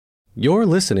You're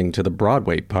listening to the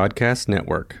Broadway Podcast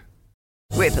Network.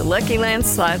 With the Lucky Land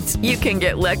Slots, you can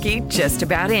get lucky just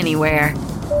about anywhere.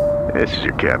 This is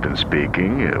your captain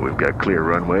speaking. We've got clear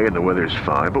runway and the weather's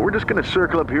fine, but we're just going to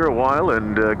circle up here a while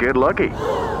and get lucky.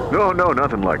 No,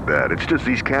 nothing like that. It's just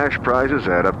these cash prizes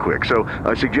add up quick. So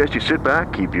I suggest you sit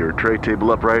back, keep your tray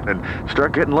table upright, and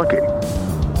start getting lucky.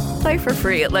 Play for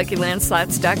free at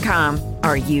LuckyLandSlots.com.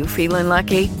 Are you feeling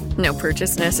lucky? No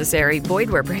purchase necessary. Void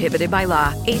where prohibited by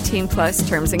law. 18 plus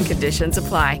terms and conditions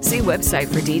apply. See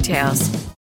website for details.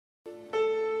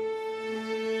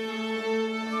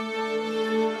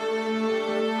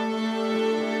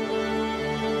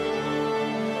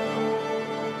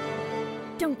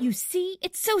 Don't you see?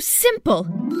 It's so simple.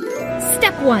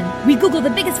 Step 1, we Google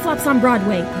the biggest flops on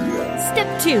Broadway.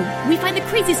 Step 2, we find the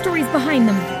crazy stories behind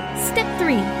them. Step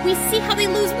 3, we see how they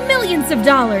lose millions of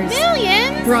dollars.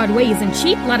 Millions? Broadway isn't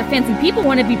cheap. A lot of fancy people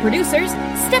want to be producers.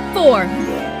 Step 4,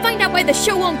 find out why the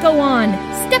show won't go on.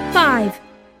 Step 5,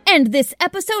 end this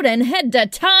episode and head to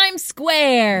Times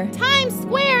Square. Times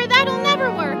Square? That'll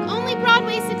never work. Only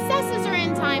Broadway successes are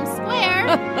in Times Square.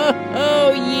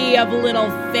 Oh, ye of little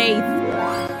faith.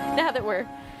 Now that we're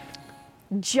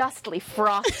justly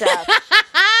frothed up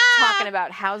talking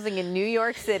about housing in New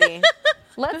York City,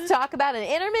 let's talk about an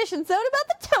intermission soda about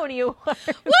the Tony Awards.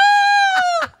 Woo!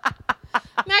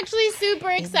 I'm actually super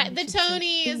excited. The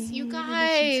Tonys, you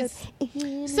guys.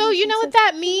 So you know what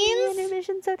that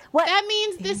means? What? That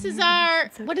means this is our,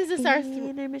 what is this, our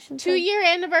 2-year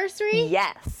anniversary?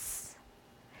 Yes.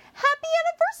 Happy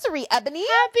anniversary, Ebony.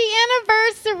 Happy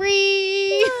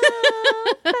anniversary.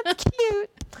 Oh, that's cute.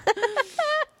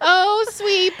 Oh,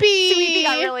 Sweepy. Sweepy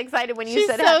got really excited when you She's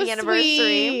said so happy anniversary.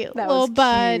 Sweet, That little was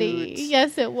buddy. cute.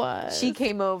 Yes, it was. She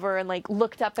came over and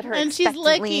looked up at her and she's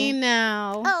expectantly. licking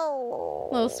now. Oh,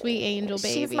 Little sweet angel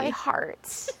baby. She's my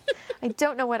heart. I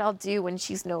don't know what I'll do when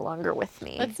she's no longer with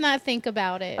me. Let's not think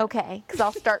about it. Okay, because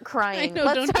I'll start crying. I know,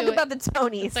 Let's don't talk do it. about the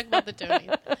Tonys. Let's talk about the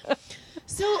Tonys.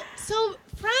 So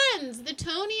friends, the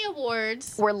Tony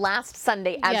Awards. We're last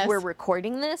Sunday as Yes. we're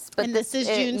recording this, but And this is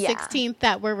June yeah. 16th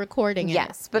that we're recording it.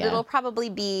 Yes, but Yeah. it'll probably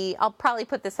be. I'll probably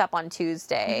put this up on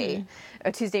Tuesday, Mm-hmm.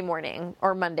 or Tuesday morning,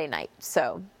 or Monday night.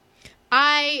 So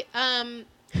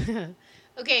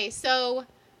Okay, so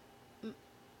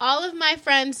all of my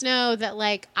friends know that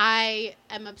I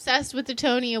am obsessed with the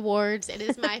Tony Awards. It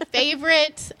is my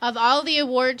favorite of all the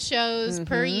award shows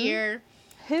per year.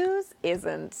 whose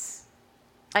isn't?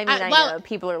 I mean, I well, know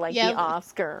people are like yeah, the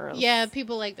Oscars. Yeah,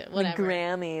 people like that. the Whatever.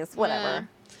 Grammys, whatever.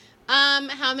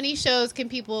 How many shows can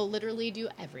people literally do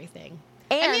everything?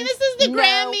 And I mean, this is the no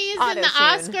Grammys and the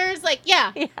auto-tune. Oscars.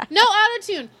 Yeah. No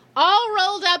auto-tune. All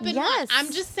rolled up in Yes. one.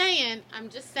 I'm just saying.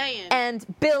 And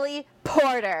Billy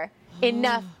Porter.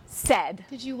 Enough said.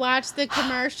 Did you watch the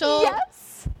commercial?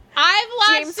 Yes. I've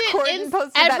watched James Corden it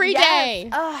posted that. every Yes. day.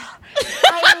 Oh,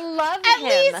 I love At him.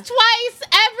 least twice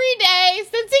every day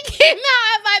since he came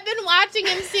out. I've been watching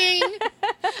him sing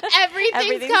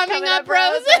Everything's Coming Up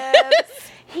Roses.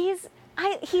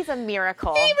 He's a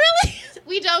miracle. He really is.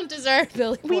 We don't deserve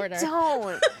Billy We Porter.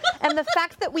 don't. And the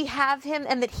fact that we have him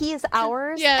and that he is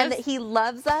ours Yes. and that he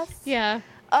loves us. Yeah.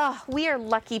 Oh, we are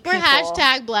lucky people. We're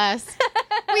hashtag blessed.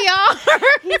 We are.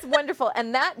 He's wonderful.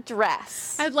 And that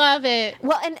dress. I love it.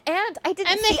 Well, and I didn't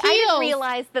And the see. I didn't heels.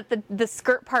 realize that the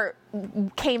skirt part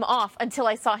came off until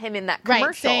I saw him in that Right,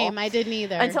 commercial. same. I didn't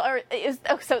either.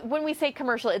 So when we say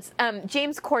commercial, it's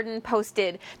James Corden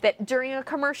posted that during a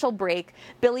commercial break,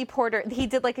 Billy Porter, he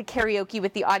did like a karaoke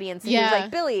with the audience. And he was Yeah.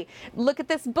 like, Billy, look at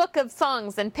this book of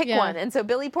songs and pick Yeah. one. And so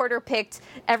Billy Porter picked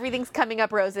Everything's Coming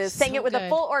Up Roses, sang So it with a good.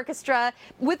 full orchestra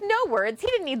with no words. He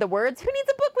didn't need the words. Who needs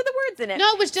a book with the words in it?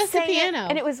 No, it was just the Sang it, piano.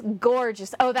 and it was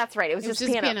gorgeous. Oh, that's right. It was just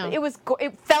piano. It was.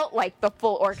 It felt like the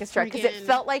full orchestra because it Friggin-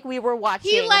 felt like we were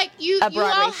watching you a Broadway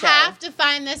all show. have to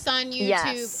find this on YouTube.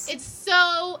 Yes. It's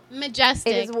so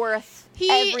majestic. It is worth He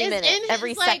every is minute, in every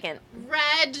his, second.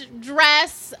 Red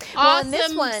dress, Well, awesome and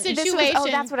this one,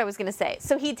 situation. that's what I was going to say.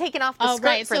 So he'd taken off the Oh, skirt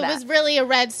right. for So that. it was really a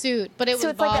red suit, but it was so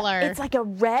it's baller. it's like a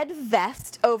red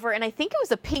vest over, and I think it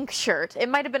was a pink shirt. It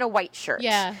might have been a white shirt.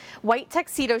 Yeah. White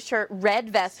tuxedo shirt, red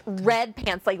vest, red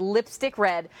pants, like lipstick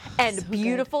red, and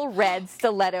beautiful red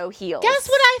stiletto heels. Guess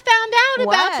what I found out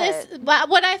about What? this?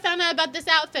 What I found out about this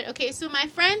outfit. Okay, so my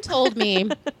friend told me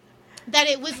that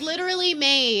it was literally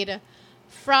made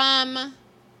from.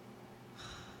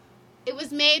 It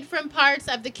was made from parts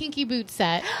of the Kinky Boots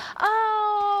set.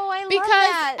 Oh, I love Because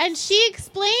that. and she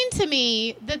explained to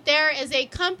me that there is a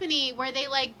company where they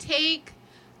take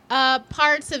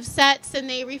parts of sets and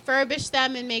they refurbish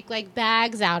them and make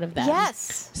bags out of them.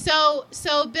 Yes.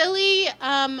 So Billy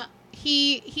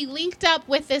he linked up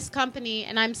with this company,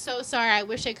 and I'm so sorry. I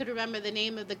wish I could remember the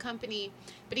name of the company,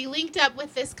 but he linked up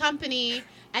with this company,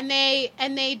 and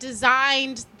they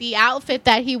designed the outfit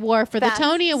that he wore for the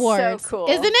Tony Awards. So cool,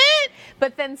 isn't it?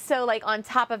 But then, so like on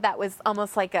top of that was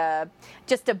almost like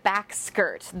just a back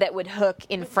skirt that would hook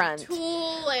in front.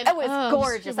 Tulle and it was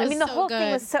gorgeous. It was the so whole good.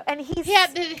 thing was so. And he's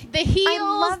the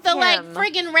heels, the like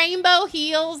friggin' rainbow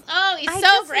heels. Oh, he's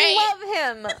so great. I love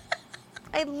him.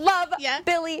 I love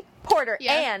Billy Porter,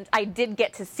 and I did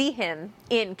get to see him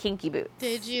in Kinky Boots.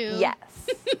 Did you? Yes,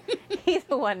 he's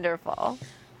wonderful.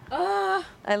 I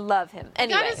love him.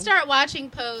 Anyway, I gotta start watching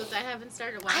Pose. I haven't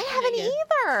started watching. I haven't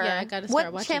either. Yeah, I gotta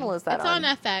start watching. What channel is that on? It's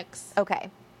on FX. Okay,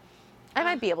 I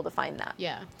might be able to find that.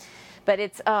 Yeah, but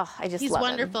it's I just he's love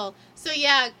wonderful. him. So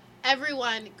yeah.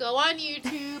 Everyone, go on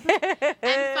YouTube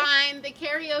and find the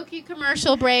karaoke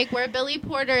commercial break where Billy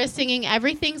Porter is singing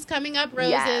Everything's Coming Up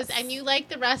Roses, and you, like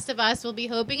the rest of us, will be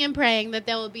hoping and praying that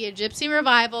there will be a gypsy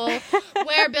revival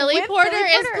where Billy Porter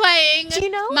is playing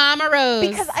Mama Rose.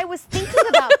 Because I was thinking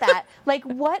about that. Like,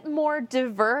 what more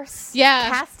diverse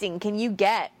casting can you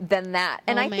get than that?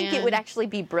 And I think it would actually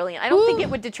be brilliant. I don't think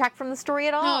it would detract from the story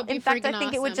at all. No, in fact, I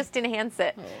think it would just enhance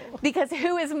it. Because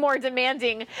who is more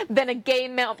demanding than a gay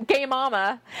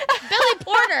mama? Billy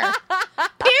Porter.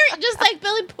 Just like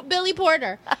Billy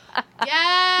Porter.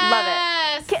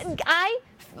 Yes. Love it. I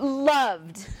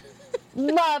loved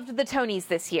the Tonys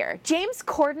this year. James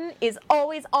Corden is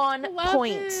always on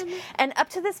point. Him. And up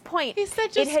to this point, he's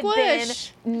such a it had been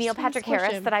Neil Patrick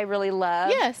Harris that I really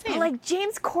love. Yes. But like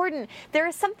James Corden, there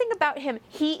is something about him.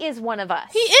 He is one of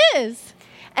us. He is.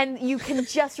 And you can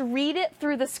just read it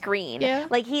through the screen. Yeah.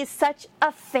 Like, he's such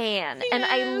a fan. He and is.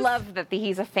 I love that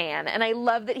he's a fan. And I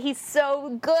love that he's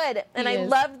so good. And I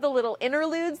love the little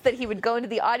interludes that he would go into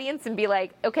the audience and be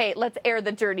like, okay, let's air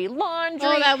the dirty laundry.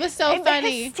 Oh, that was so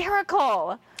funny.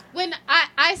 Hysterical. When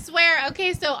I swear,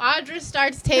 okay, so Audra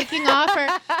starts taking off her.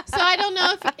 So I don't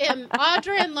know if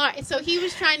Audra and Laura, so he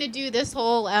was trying to do this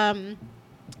whole,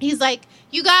 he's like,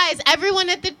 you guys, everyone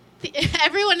in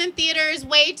theater is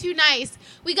way too nice.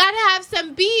 We got to have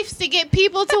some beefs to get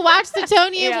people to watch the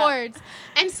Tony Awards.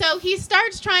 And so he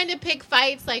starts trying to pick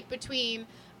fights like between,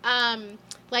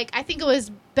 like I think it was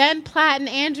Ben Platt and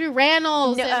Andrew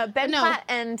Rannells. Platt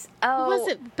and, Who was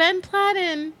it? Ben Platt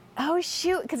and... Oh,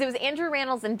 shoot, because it was Andrew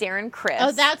Rannells and Darren Criss.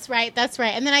 Oh, that's right.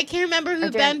 And then I can't remember who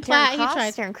Ben Platt he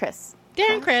tried. Darren Criss.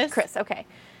 Criss, okay.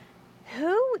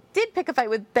 Who did pick a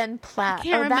fight with Ben Platt? I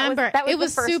can't remember. That was it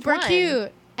was the first super one.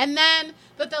 cute. And then,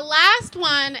 but the last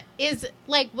one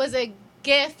was a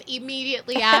GIF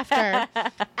immediately after.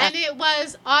 And it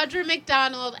was Audra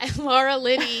McDonald and Laura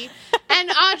Linney. And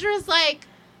Audra's like,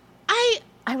 I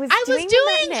was doing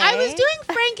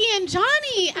Frankie and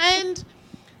Johnny, and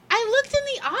I looked in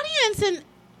the audience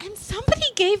and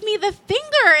somebody gave me the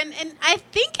finger, and I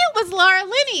think it was Laura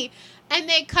Linney. And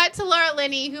they cut to Laura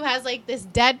Linney, who has like this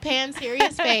deadpan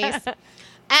serious face.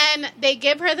 And they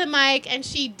give her the mic, and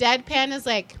she deadpan is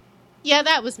like, yeah,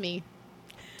 that was me.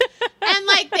 And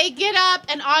like they get up,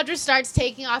 and Audra starts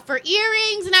taking off her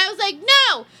earrings, and I was like,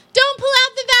 no, don't pull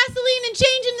out the Vaseline and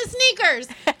change into sneakers.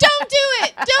 Don't do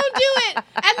it. Don't do it.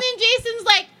 And then Jason's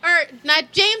like,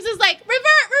 James is like,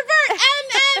 revert,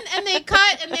 and they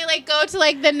cut, and they like go to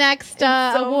like the next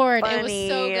award. Funny. It was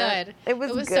so good. It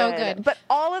was so good. But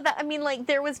all of that, I mean, like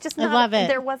there was just I love it.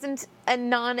 There wasn't a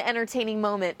non-entertaining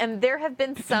moment, and there have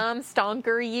been some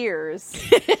stonker years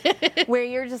where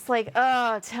you're just like,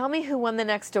 oh, tell me who won the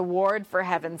next award, for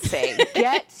heaven's sake.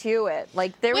 Get to it.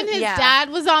 Like when his dad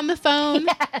was on the phone.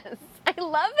 Yes, I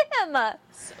love him.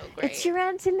 So great. It's your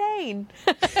Aunt Elaine.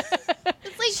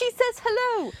 It's like she says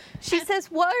hello. She says,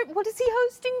 what is he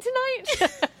hosting tonight?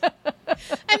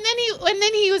 and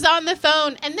then he was on the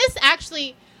phone, and this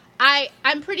actually,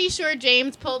 I'm pretty sure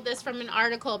James pulled this from an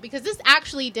article, because this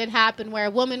actually did happen, where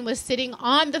a woman was sitting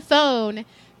on the phone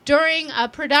during a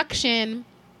production.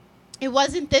 It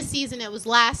wasn't this season, it was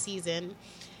last season.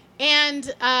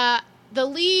 And the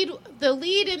lead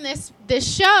in this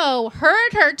show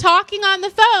heard her talking on the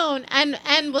phone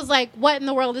and was like, what in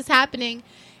the world is happening?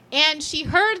 And she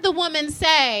heard the woman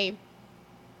say,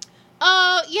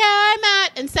 oh, yeah, I'm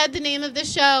at, and said the name of the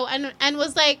show, and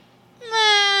was like,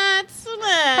 like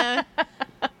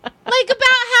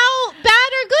about how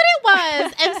bad or good it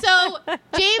was. And so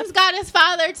James got his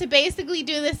father to basically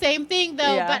do the same thing,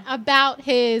 though, but about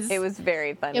his... It was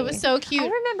very funny. It was so cute. I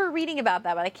remember reading about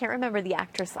that, but I can't remember the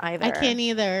actress either. I can't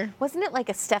either. Wasn't it like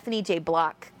a Stephanie J.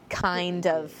 Block kind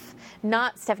of...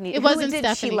 Not Stephanie... It wasn't Who did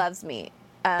Stephanie. She Loves Me?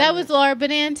 That was Laura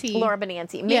Benanti.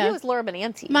 Maybe it was Laura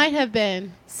Benanti. Might have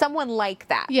been. Someone like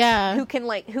that. Yeah. Who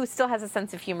still has a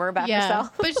sense of humor about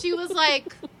herself. But she was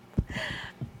like,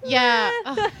 Yeah.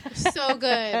 Oh, so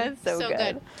good. So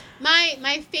good.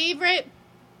 My favorite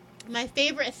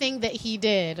thing that he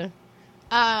did,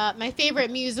 my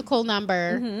favorite musical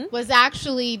number was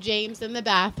actually James in the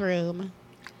Bathroom.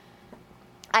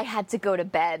 I had to go to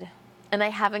bed, and I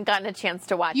haven't gotten a chance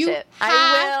to watch it.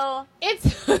 I will.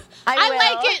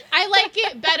 I like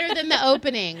it better than the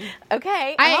opening.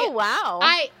 Okay. Wow.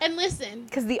 And listen,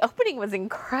 because the opening was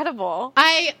incredible.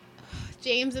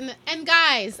 James and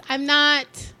guys, I'm not.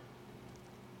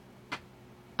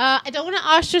 I don't want to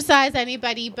ostracize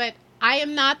anybody, but I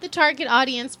am not the target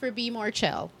audience for Be More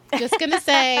Chill. Just gonna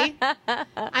say,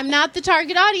 I'm not the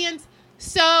target audience.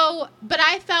 So, but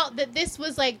I felt that this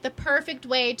was like the perfect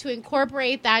way to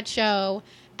incorporate that show.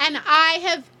 And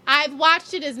I've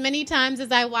watched it as many times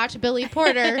as I watch Billy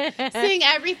Porter sing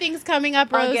Everything's Coming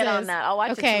Up Roses. I'll get on that. I'll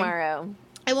watch it tomorrow.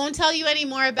 I won't tell you any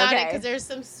more about it because there's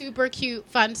some super cute,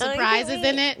 fun surprises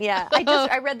in it. Yeah,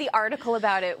 I read the article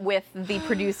about it with the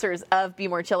producers of Be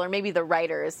More Chill, or maybe the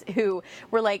writers, who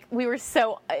were like,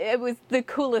 it was the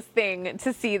coolest thing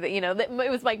to see that, that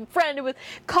it was my friend who was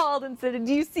called and said,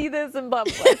 do you see this? And blah,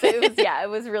 blah, blah. So it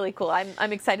was really cool.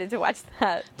 I'm excited to watch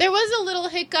that. There was a little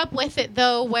hiccup with it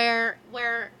though,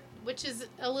 which is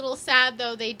a little sad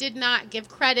though, they did not give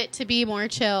credit to Be More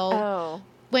Chill. Oh.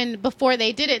 Before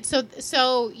they did it,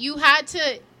 so you had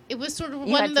to. It was sort of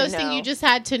one of those things you just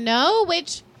had to know,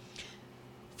 which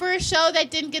for a show that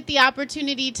didn't get the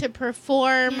opportunity to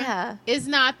perform is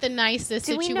not the nicest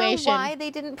situation. Do we know why they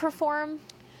didn't perform?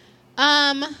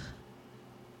 Well,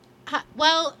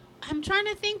 I'm trying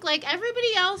to think. Like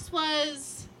everybody else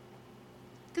was,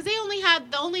 because the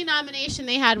only nomination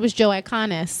they had was Joe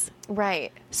Iconis,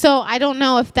 right? So I don't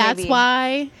know if that's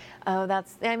why. Oh, that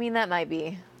might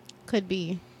be. Could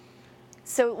be.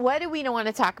 So what do we want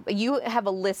to talk about? You have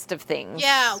a list of things.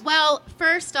 Yeah. Well,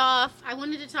 first off, I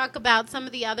wanted to talk about some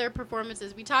of the other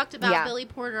performances. We talked about Billy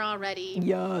Porter already.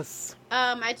 Yes.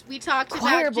 We talked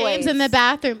Choir about Boys. James in the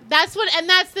Bathroom. That's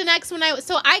the next one.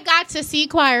 So I got to see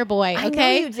Choir Boy.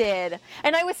 Okay, I know you did,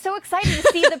 and I was so excited to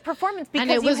see the performance because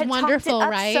and it was you had wonderful,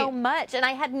 talked it up right? so much, and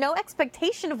I had no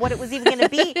expectation of what it was even going to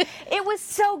be. It was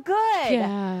so good.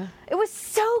 Yeah. It was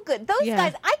so good. Those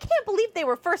guys, I can't believe they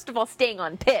were first of all staying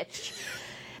on pitch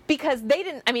because they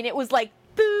didn't. I mean, it was like.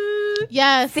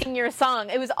 Yes. Sing your song.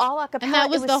 It was all a cappella. And that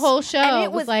was the whole show. And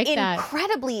it was like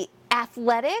incredibly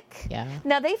athletic. Yeah.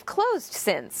 Now they've closed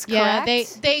since, correct?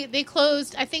 Yeah, they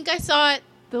closed. I think I saw it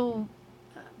the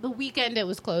weekend it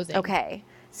was closing. Okay.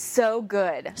 So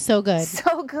good. So good.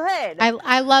 So good.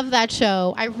 I love that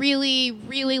show. I really,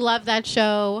 really love that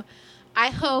show. I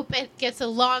hope it gets a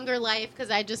longer life because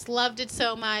I just loved it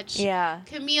so much. Yeah.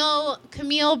 Camille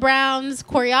Brown's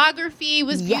choreography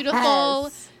was beautiful.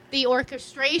 Yes. The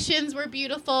orchestrations were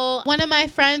beautiful. One of my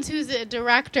friends who's a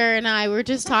director and I were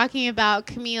just talking about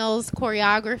Camille's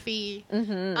choreography.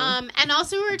 Mm-hmm. And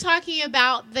also we were talking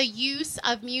about the use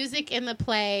of music in the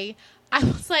play. I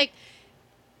was like,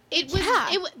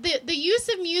 the use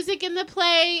of music in the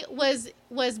play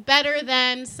was better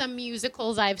than some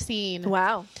musicals I've seen.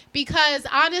 Wow. Because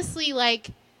honestly,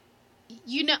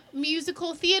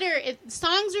 musical theater,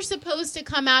 songs are supposed to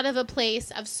come out of a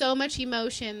place of so much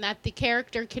emotion that the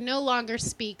character can no longer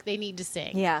speak. They need to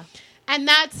sing. Yeah. And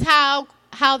that's how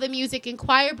the music in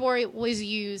Choir Boy was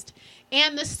used.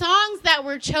 And the songs that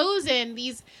were chosen,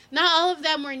 not all of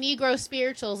them were Negro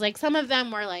spirituals. Like some of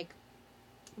them were like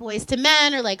Boys to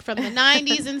Men or like from the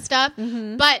 90s and stuff.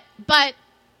 Mm-hmm. But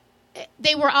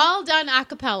they were all done a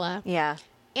cappella. Yeah.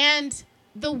 And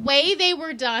the way they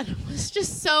were done was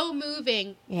just so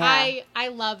moving. Yeah. I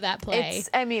love that play.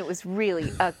 It was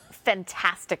really a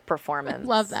fantastic performance.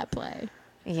 Love that play.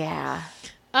 Yeah.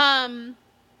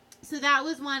 So that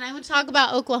was one. I would talk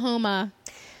about Oklahoma.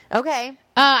 Okay.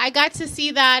 I got to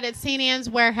see that at St. Anne's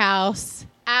Warehouse.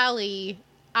 Allie,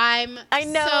 I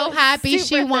know, so happy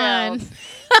she won.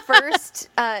 First,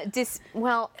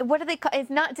 what do they call? It's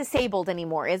not disabled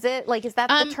anymore, is it? Like, is that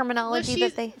the terminology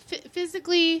that they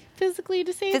physically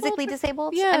disabled? Physically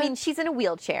disabled? Yeah. I mean, she's in a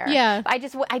wheelchair. Yeah. I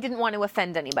didn't want to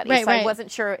offend anybody, right, so I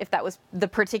wasn't sure if that was the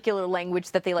particular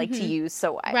language that they like to use.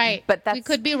 So but we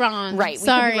could be wrong. Right,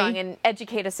 Sorry. We could be wrong, and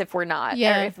educate us if we're not,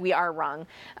 or if we are wrong.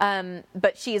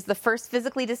 But she is the first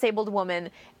physically disabled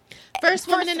woman. First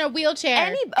woman in a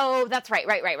wheelchair. That's right.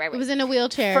 It was in a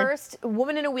wheelchair. First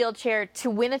woman in a wheelchair to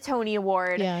win a Tony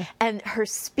Award. Yeah. And her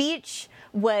speech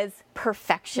was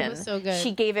perfection. It was so good.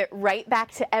 She gave it right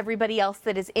back to everybody else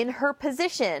that is in her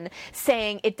position,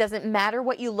 saying it doesn't matter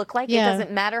what you look like. Yeah. It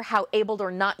doesn't matter how able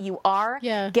or not you are.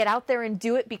 Yeah. Get out there and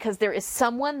do it, because there is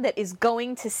someone that is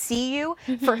going to see you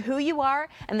for who you are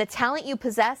and the talent you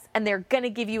possess, and they're going to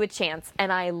give you a chance.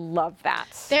 And I love that.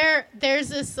 There's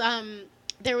this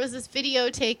there was this video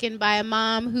taken by a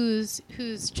mom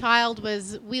whose child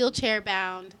was wheelchair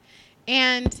bound,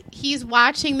 and he's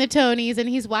watching the Tonys and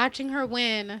he's watching her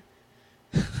win.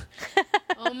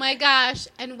 Oh my gosh.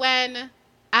 And when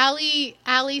Allie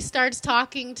starts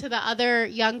talking to the other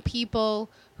young people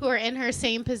who are in her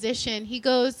same position, he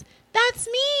goes, "That's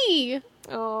me."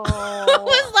 Oh, I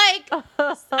was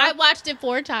like, I watched it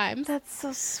 4 times. that's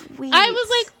so sweet. I was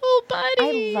like, "Oh,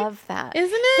 buddy." I love that.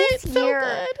 Isn't it? This So year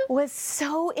good. was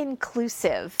so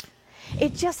inclusive.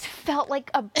 It just felt like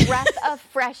a breath of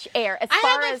fresh air. As I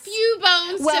far have a as few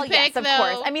bones well, to pick, yes, of though.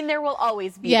 course. I mean, there will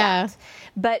always be Yeah. that.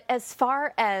 But as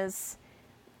far as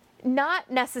not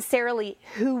necessarily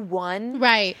who won,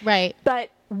 Right. but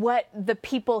what the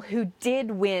people who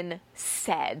did win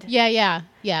said, Yeah.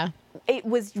 it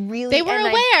was really. They were and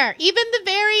aware. Even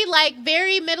the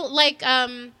very middle,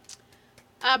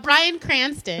 Bryan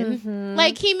Cranston. Mm-hmm.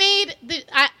 Like, he made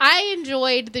I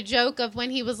enjoyed the joke of when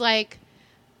he was like,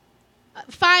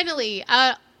 finally,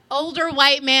 a older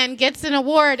white man gets an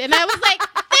award. And I was like,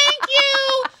 thank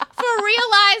you for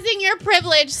realizing your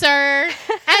privilege, sir,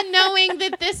 and knowing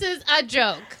that this is a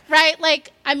joke, right?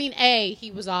 Like, I mean, he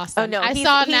was awesome. Oh no, I he's,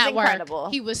 saw he's Network. incredible.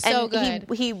 He was so And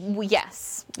good. He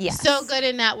yes. So good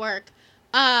in Network.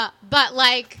 But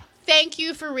like, thank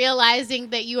you for realizing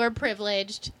that you are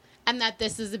privileged and that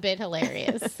this is a bit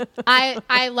hilarious.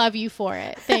 I love you for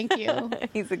it. Thank you.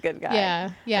 He's a good guy.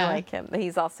 Yeah. I like him.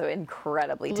 He's also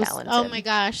incredibly talented. Oh my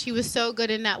gosh, he was so good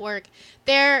in Network.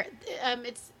 There,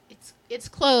 it's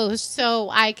closed, so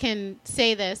I can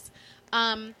say this.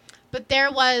 But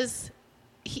there was,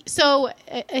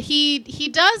 he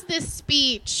does this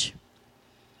speech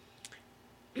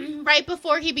right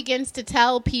before he begins to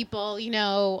tell people,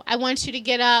 I want you to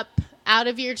get up out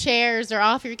of your chairs or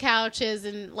off your couches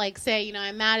and like say,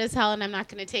 I'm mad as hell and I'm not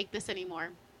going to take this anymore.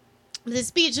 The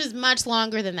speech is much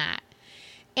longer than that.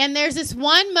 And there's this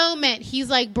one moment he's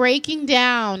like breaking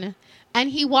down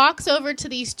and he walks over to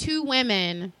these 2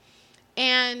 women,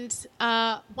 and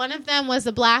one of them was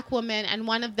a black woman and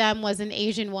one of them was an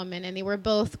Asian woman, and they were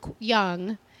both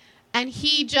young. And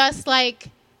he just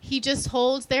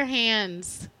holds their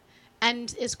hands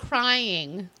and is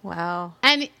crying. Wow.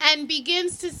 And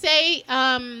begins to say,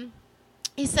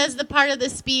 he says the part of the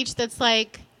speech that's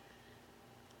like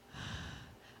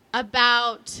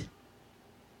about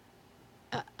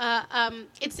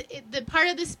the part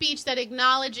of the speech that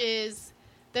acknowledges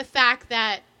the fact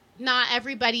that not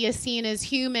everybody is seen as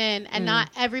human and not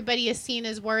everybody is seen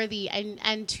as worthy,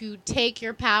 and to take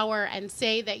your power and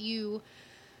say that you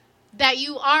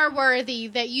are worthy,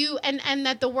 that you and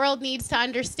that the world needs to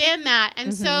understand that.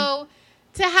 And so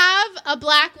to have a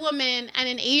black woman and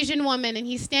an Asian woman, and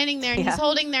he's standing there and he's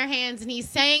holding their hands and he's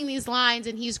saying these lines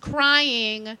and he's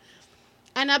crying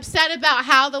and upset about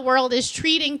how the world is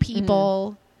treating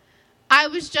people, I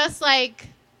was just like,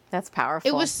 that's powerful.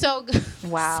 it was so good.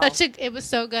 Wow. It was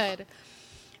so good.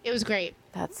 It was great.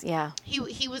 That's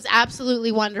He was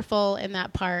absolutely wonderful in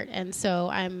that part, and so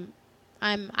I'm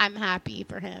happy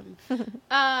for him.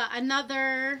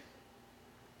 Another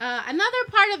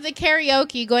part of the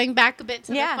karaoke, going back a bit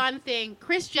to the fun thing,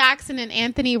 Chris Jackson and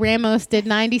Anthony Ramos did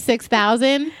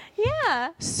 96,000. Yeah.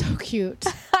 So cute.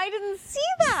 I didn't see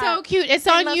that. So cute. It's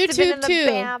They on must have been YouTube in the too.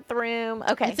 bathroom.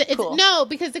 Okay. It's cool. No,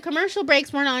 because the commercial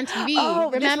breaks weren't on TV. Oh,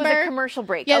 remember? this was a commercial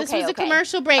break. Yeah, okay, this was a okay.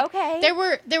 commercial break. Okay. There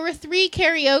were 3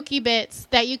 karaoke bits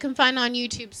that you can find on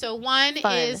YouTube. So one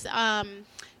Fun. is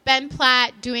Ben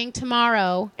Platt doing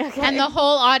Tomorrow, Okay. and the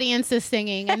whole audience is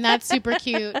singing, and that's super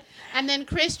cute. And then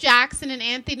Chris Jackson and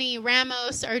Anthony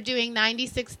Ramos are doing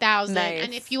 96,000. Nice.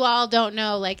 And if you all don't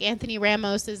know, like, Anthony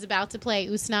Ramos is about to play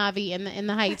Usnavi in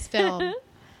the Heights film.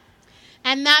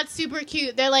 And that's super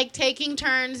cute. They're like taking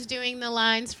turns doing the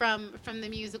lines from the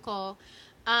musical.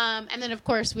 And then, of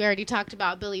course, we already talked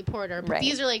about Billy Porter. But Right.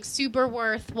 these are like super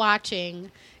worth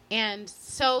watching and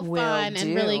so Will fun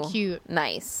and really do. cute.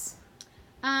 Nice.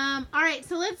 All right,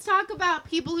 so let's talk about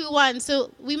people who won. So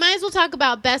we might as well talk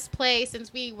about Best Play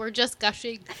since we were just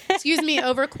gushing,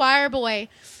 over Choir Boy.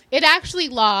 It actually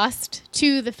lost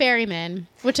to The Ferryman,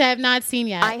 which I have not seen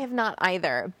yet. I have not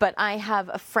either, but I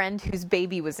have a friend whose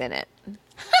baby was in it. One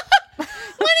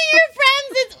of your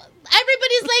friends,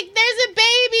 everybody's like, there's a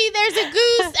baby, there's a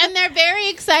goose, and they're very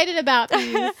excited about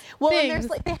these Well, and things.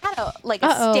 there's they had a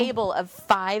Uh-oh. stable of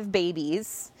 5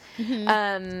 babies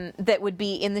that would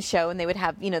be in the show, and they would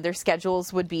have, their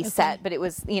schedules would be set, but it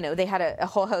was, they had a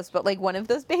whole host, but like one of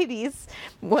those babies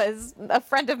was a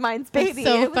friend of mine's baby.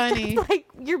 That's so it was funny. just like,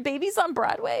 your baby's on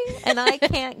Broadway and I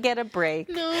can't get a break.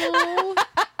 No.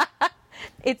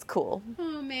 It's cool.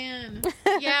 Oh man.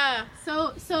 Yeah.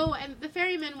 So and the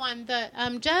Ferryman one, the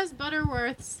Jazz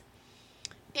Butterworth's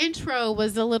intro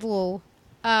was a little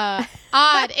odd.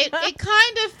 It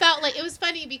kind of felt like, it was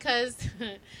funny because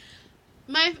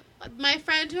my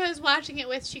friend who I was watching it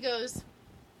with, she goes,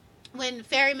 when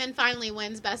Ferryman finally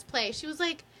wins Best Play, she was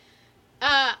like,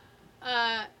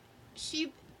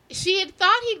 she had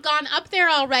thought he'd gone up there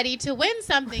already to win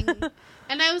something,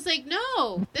 and I was like,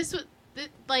 no, this was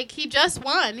like, he just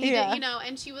won. He did,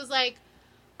 and she was like,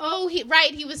 oh, he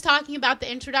was talking about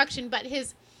the introduction, but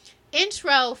his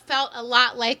intro felt a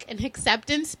lot like an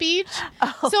acceptance speech.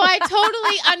 Oh. So I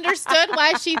totally understood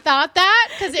why she thought that,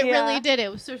 because it really did. It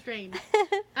was so strange.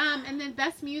 And then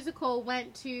Best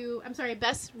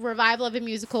Revival of a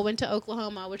Musical went to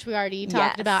Oklahoma, which we already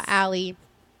talked about, Allie.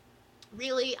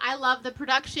 Really, I love the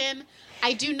production.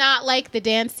 I do not like the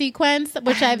dance sequence,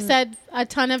 which I've said a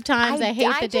ton of times. I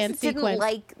hate the dance sequence. I didn't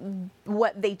like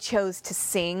what they chose to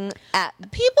sing at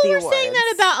People the were awards. saying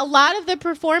that about a lot of the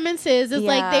performances. Is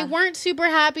like they weren't super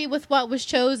happy with what was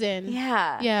chosen.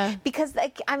 Yeah. Because,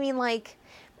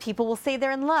 people will say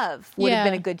They're in Love would have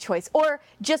been a good choice. Or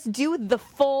just do the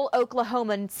full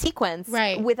Oklahoma sequence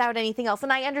without anything else.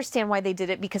 And I understand why they did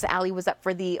it, because Allie was up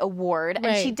for the award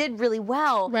and she did really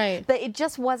well. Right. But it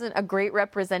just wasn't a great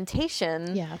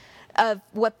representation of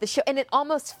what the show... And it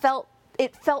almost felt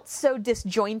so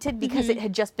disjointed because it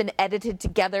had just been edited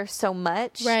together so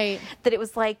much that it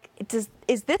was like, is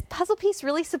this puzzle piece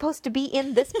really supposed to be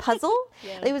in this puzzle?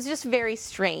 It was just very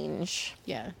strange.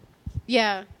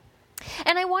 Yeah.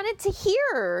 And I wanted to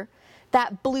hear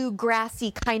that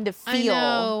bluegrassy kind of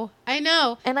feel. I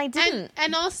know. And I didn't.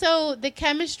 And also the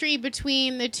chemistry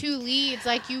between the two leads,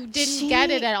 like, you didn't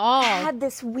get it at all. She had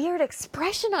this weird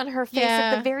expression on her face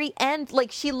at the very end.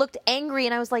 Like, she looked angry,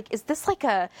 and I was like, is this like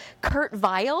a Kurt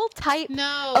Vile type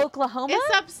Oklahoma?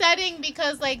 It's upsetting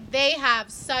because, like, they have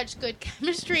such good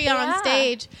chemistry on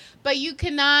stage, but you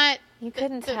cannot... You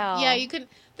couldn't tell. Yeah, you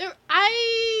couldn't...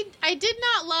 I did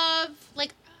not love,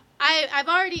 like...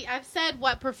 I've said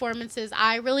what performances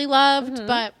I really loved,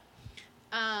 but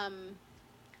I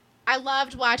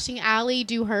loved watching Allie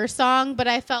do her song, but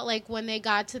I felt like when they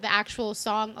got to the actual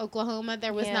song Oklahoma,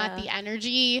 there was not the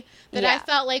energy that I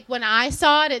felt like when I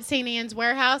saw it at St. Anne's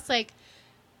Warehouse. Like,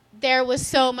 there was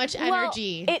so much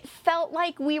energy. Well, it felt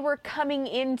like we were coming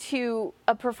into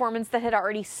a performance that had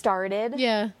already started.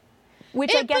 Yeah. Which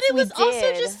I guess we did. But it was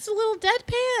also just a little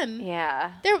deadpan.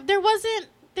 Yeah. There wasn't...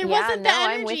 There wasn't the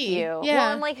energy. I'm with you. Yeah.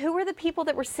 Well, and like, who were the people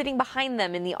that were sitting behind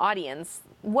them in the audience?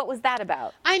 What was that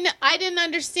about? I didn't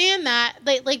understand that.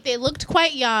 They looked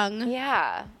quite young.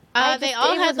 Yeah. They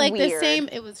all had like weird. The same.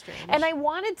 It was strange. And I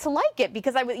wanted to like it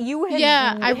because you had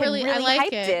I really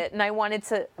hyped it, and I wanted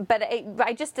to, but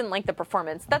I just didn't like the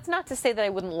performance. That's not to say that I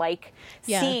wouldn't like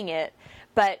seeing it,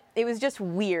 but it was just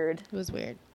weird. It was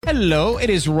weird. Hello,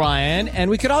 it is Ryan, and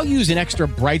we could all use an extra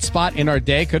bright spot in our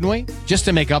day, couldn't we? Just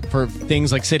to make up for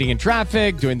things like sitting in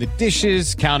traffic, doing the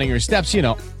dishes, counting your steps,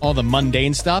 all the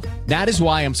mundane stuff. That is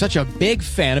why I'm such a big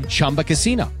fan of Chumba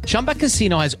Casino. Chumba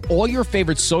Casino has all your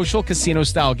favorite social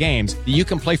casino-style games that you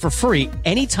can play for free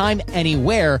anytime,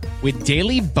 anywhere with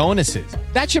daily bonuses.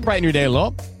 That should brighten your day a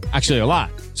little. Actually, a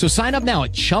lot. So sign up now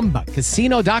at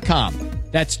ChumbaCasino.com.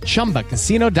 That's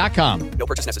ChumbaCasino.com. No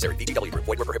purchase necessary. VGW Group.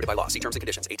 Void where prohibited by law. See terms and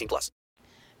conditions. 18+.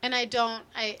 And I've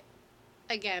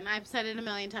said it a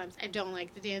million times. I don't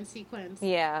like the dance sequence.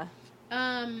 Yeah.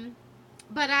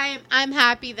 But I'm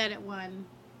happy that it won.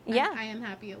 Yeah. I am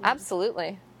happy it won.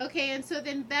 Absolutely. Okay, and so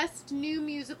then Best New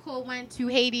Musical went to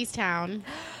Hadestown,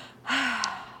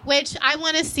 which I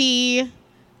want to see.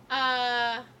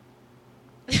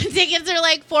 Tickets are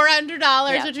like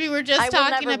 $400, which we were just talking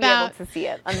about. I will never be able to see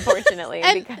it, unfortunately,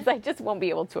 because I just won't be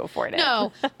able to afford it.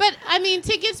 No, but I mean,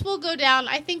 tickets will go down.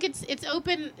 I think it's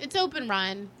open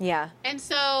run. Yeah. And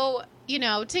so,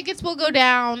 tickets will go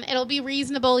down. It'll be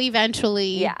reasonable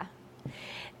eventually. Yeah.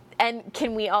 And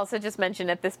can we also just mention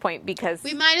at this point, because...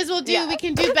 We might as well do. Yeah. We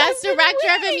can do Best Director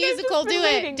of a Musical. Do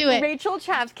it. Rachel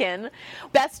Chavkin,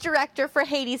 Best Director for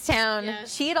Hadestown.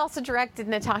 Yes. She had also directed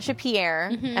Natasha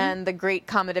Pierre and The Great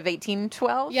Comet of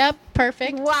 1812. Yep,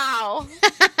 perfect. Wow.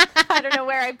 I don't know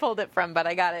where I pulled it from, but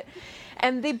I got it.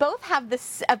 And they both have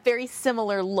a very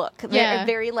similar look. They're a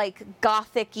very like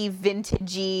gothic-y,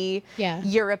 vintage-y,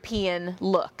 European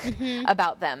look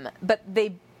about them. But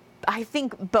they I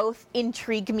think both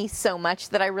intrigue me so much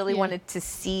that I really Yeah. wanted to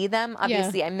see them.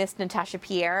 Obviously, I missed Natasha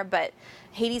Pierre, but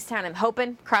Hadestown, I'm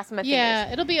hoping, crossing my fingers.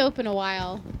 Yeah, it'll be open a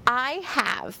while. I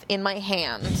have in my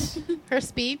hand Her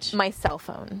speech. my cell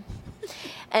phone.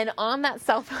 And on that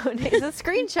cell phone is a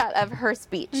screenshot of her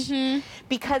speech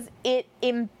because it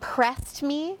impressed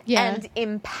me Yeah. and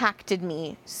impacted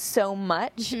me so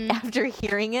much after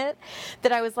hearing it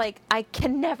that I was like, I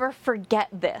can never forget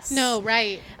this. No,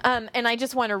 right. And I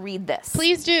just want to read this.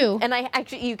 Please do. And I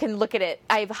actually, you can look at it.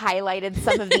 I've highlighted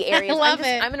some of the areas. love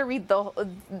it. I'm going to read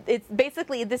it's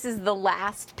basically, this is the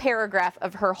last paragraph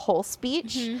of her whole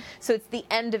speech. So it's the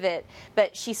end of it.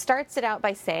 But she starts it out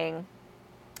by saying,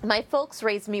 my folks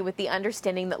raised me with the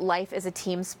understanding that life is a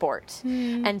team sport,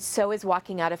 and so is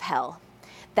walking out of hell.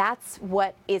 That's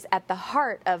what is at the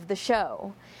heart of the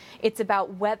show. It's about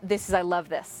I love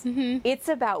this. It's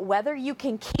about whether you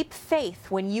can keep faith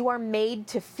when you are made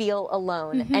to feel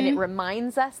alone. And it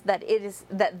reminds us that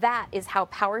that is how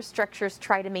power structures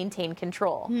try to maintain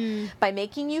control. By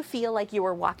making you feel like you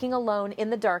are walking alone in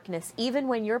the darkness, even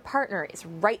when your partner is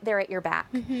right there at your back.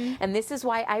 And this is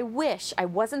why I wish I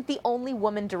wasn't the only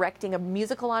woman directing a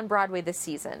musical on Broadway this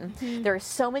season. There are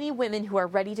so many women who are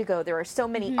ready to go. There are so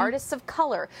many artists of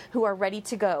color who are ready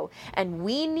to go. And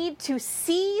we need to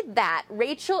see that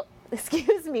racial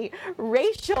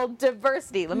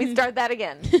diversity. Let me start that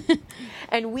again.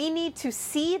 And we need to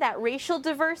see that racial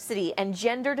diversity and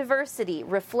gender diversity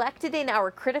reflected in our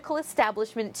critical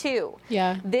establishment too.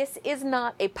 Yeah. This is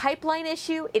not a pipeline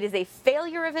issue. It is a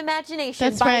failure of imagination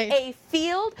That's by right. a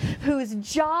field whose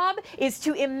job is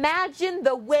to imagine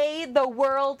the way the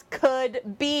world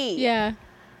could be. Yeah.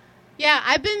 Yeah,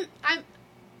 I've been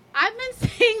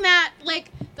saying that,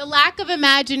 like, the lack of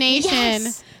imagination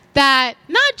Yes. that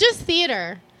not just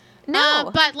theater,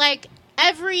 No. but like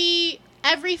every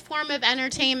form of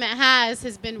entertainment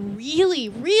has been really,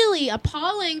 really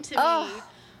appalling to Ugh.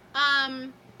 me.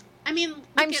 I mean, look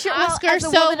I'm at sure, Oscar well, as a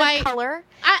so woman white. of color,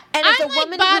 And and as I'm a like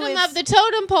woman bottom who is, of the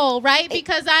totem pole, right?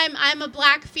 Because I'm a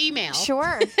black female.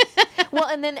 Sure. Well,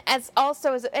 and then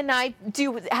and I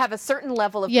do have a certain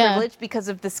level of Yeah. privilege because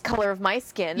of this color of my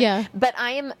skin. Yeah. But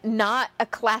I am not a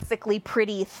classically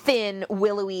pretty, thin,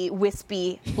 willowy,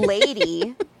 wispy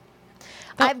lady.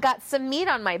 I've got some meat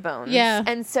on my bones. Yeah.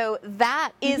 And so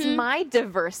that is my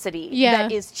diversity Yeah.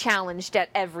 that is challenged at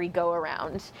every go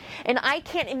around. And I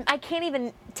can't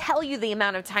even tell you the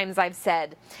amount of times I've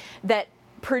said that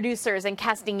producers and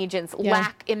casting agents Yeah.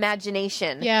 lack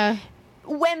imagination. Yeah.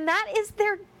 When that is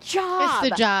their job. It's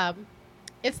the job.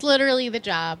 It's literally the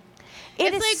job.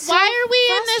 It It's is like, so why are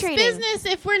we in frustrating. this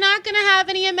business if we're not going to have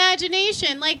any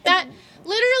imagination? Like that,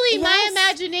 literally, my Yes.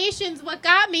 imagination's what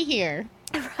got me here.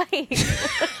 Right.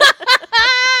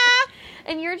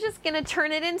 And you're just going to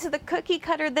turn it into the cookie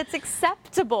cutter that's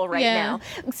acceptable right Yeah.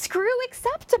 now. Screw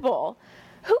acceptable.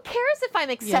 Who cares if I'm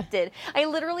accepted? I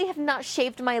literally have not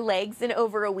shaved my legs in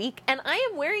over a week, and I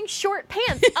am wearing short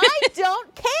pants. I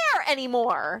don't care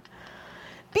anymore.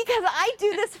 Because I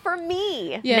do this for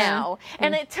me Yeah. now.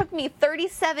 And it took me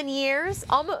 37 years.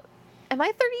 Almost. Am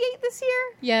I 38 this year?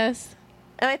 Yes.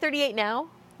 Am I 38 now?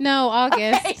 No,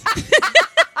 August.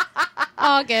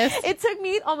 August. It took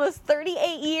me almost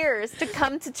 38 years to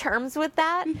come to terms with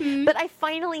that, but I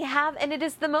finally have, and it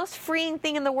is the most freeing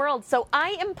thing in the world. So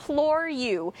I implore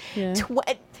you, Yeah.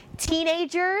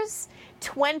 teenagers,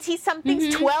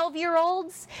 20-somethings,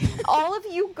 12-year-olds, all of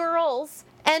you girls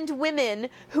and women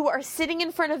who are sitting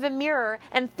in front of a mirror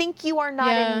and think you are not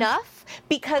Yeah. enough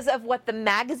because of what the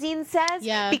magazine says,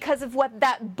 Yeah. because of what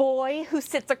that boy who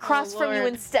sits across from you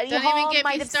Lord. in study Don't hall even get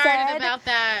might me have started said about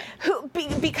that.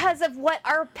 because of what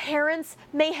our parents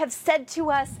may have said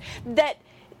to us that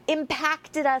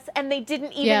impacted us and they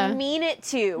didn't even Yeah. mean it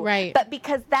to. Right. But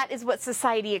because that is what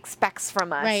society expects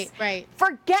from us. Right, right.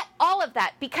 Forget all of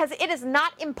that because it is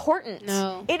not important.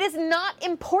 No. It is not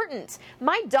important.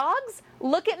 My dogs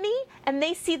look at me and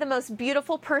they see the most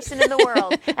beautiful person in the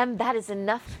world and that is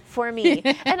enough for me.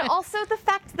 And also the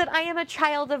fact that I am a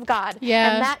child of God.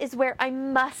 Yeah. And that is where I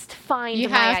must find You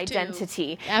my have to.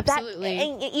 identity. Absolutely.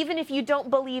 And even if you don't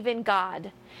believe in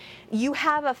God, you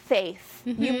have a faith.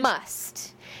 Mm-hmm. You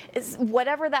must.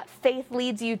 Whatever that faith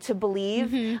leads you to believe,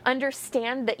 Mm-hmm.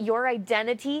 understand that your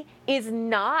identity is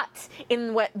not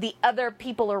in what the other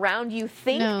people around you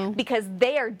think No. because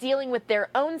they are dealing with their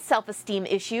own self-esteem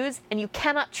issues and you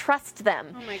cannot trust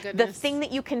them. Oh my The goodness. thing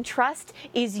that you can trust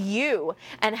is you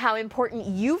and how important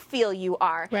you feel you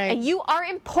are. Right. And you are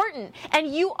important and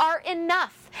you are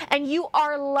enough and you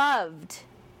are loved.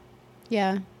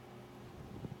 Yeah.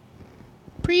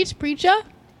 Preach, preacher.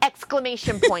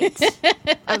 exclamation point.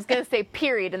 I was going to say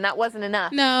period, and that wasn't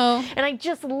enough. No. And I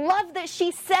just love that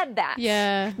she said that.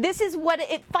 Yeah. This is what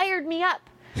it fired me up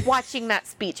watching that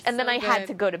speech. And then I had good.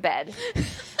 to go to bed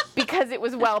because it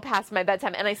was well past my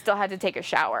bedtime and I still had to take a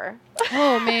shower.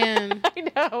 Oh, man. I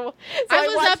know. So I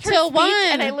was watched up her till speech 1.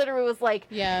 and I literally was like,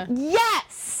 Yeah.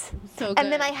 yes. So good.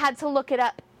 And then I had to look it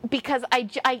up because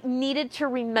I needed to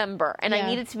remember and I Yeah.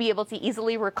 needed to be able to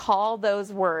easily recall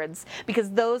those words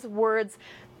because those words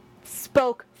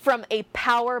spoke from a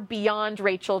power beyond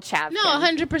Rachel Chavkin. No,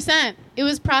 100%. It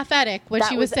was prophetic, what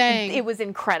she was saying. It was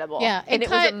incredible. Yeah, And it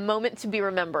it was a cut- moment to be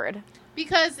remembered.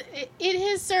 Because it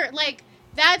has, like,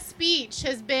 that speech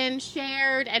has been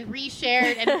shared and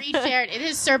reshared and reshared. It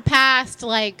has surpassed,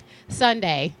 like,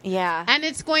 Sunday. Yeah. And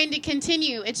it's going to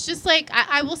continue. It's just like,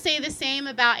 I will say the same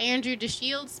about Andrew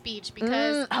DeShield's speech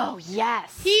because Oh,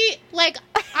 yes. he, like,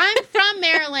 I'm from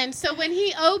Maryland, so when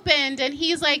he opened and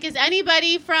he's like, is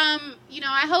anybody from,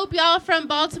 I hope y'all from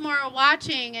Baltimore are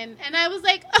watching. And I was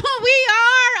like, oh, we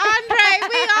are, Andre,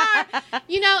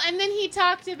 we are. And then he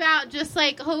talked about just,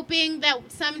 like, hoping that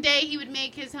someday he would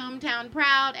make his hometown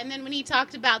proud. And then when he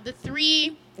talked about the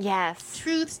 3 Yes.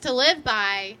 truths to live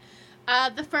by,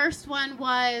 the first one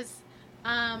was,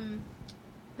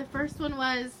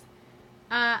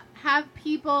 have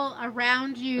people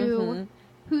around you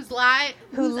whose eyes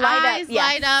light up, yes.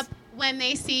 light up when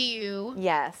they see you.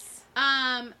 Yes.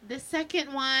 The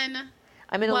second one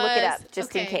I'm going to look it up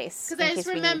just in case. Because I in just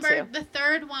case we need remembered to. the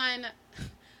third one,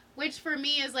 which for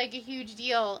me is like a huge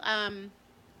deal.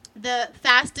 The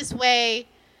fastest way,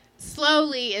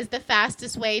 slowly, is the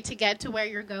fastest way to get to where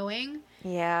you're going.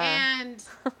 Yeah. And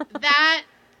that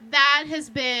has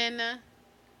been,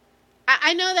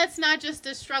 I know that's not just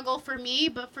a struggle for me,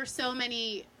 but for so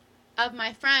many of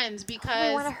my friends because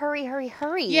I want to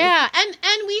hurry. yeah, and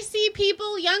we see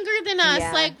people younger than us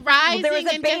Yeah. like rising. Well, there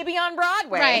was a and baby on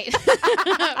Broadway.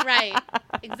 right, right,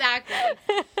 exactly.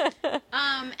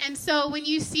 And so when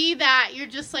you see that, you're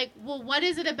just like, well, what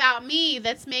is it about me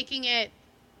that's making it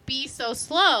be so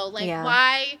slow? Like, Yeah.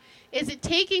 why is it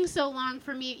taking so long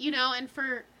for me? And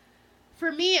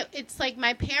for me, it's like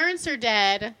my parents are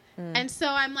dead, and so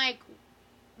I'm like,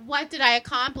 what did I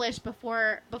accomplish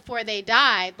before they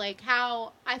died? Like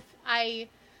how I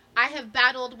have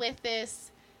battled with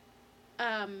this.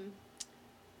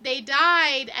 They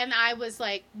died, and I was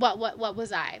like, what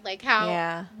was I? Like how?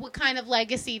 Yeah. What kind of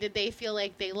legacy did they feel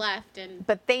like they left? And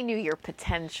But they knew your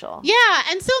potential. yeah,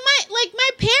 and so my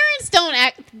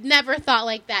parents never thought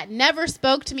like that, never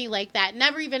spoke to me like that,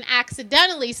 never even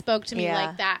accidentally spoke to me Yeah.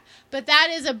 like that. But that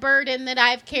is a burden that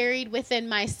I've carried within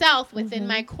myself, within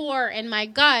my core and my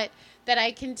gut, that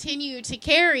I continue to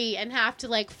carry and have to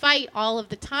like fight all of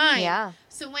the time. Yeah.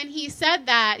 So when he said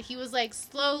that, he was like,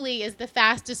 slowly is the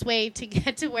fastest way to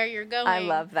get to where you're going. I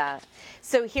love that.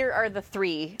 So here are the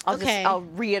 3. I'll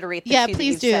reiterate the 2 that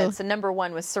please you've do. said. So number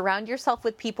 1 was surround yourself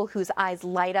with people whose eyes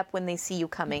light up when they see you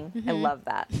coming. I love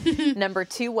that. Number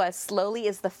 2 was slowly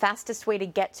is the fastest way to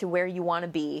get to where you want to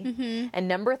be. And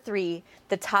number 3,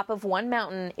 the top of one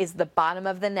mountain is the bottom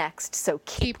of the next. So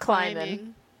keep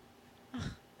climbing.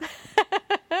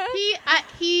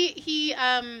 He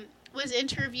was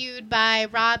interviewed by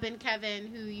Rob and Kevin,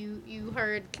 who you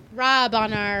heard Rob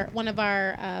on one of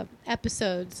our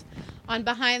episodes on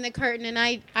Behind the Curtain, and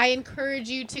I encourage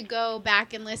you to go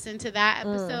back and listen to that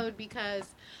episode because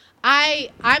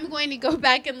I'm going to go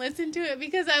back and listen to it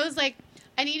because I was like,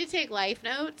 I need to take life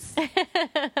notes.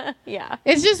 Yeah.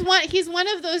 It's just he's one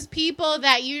of those people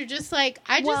that you're just like,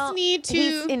 I just need to.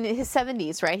 He's in his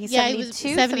 70s, right? He's yeah, 72,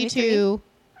 he was 72.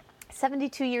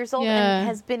 72 years old Yeah. and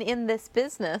has been in this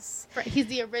business He's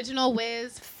the original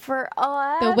Wiz.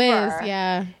 forever. The Wiz,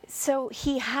 yeah. So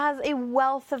he has a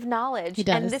wealth of knowledge. He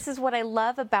does. And this is what I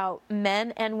love about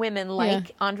men and women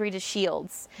like Andre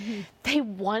DeShields. They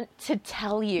want to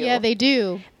tell you. Yeah, they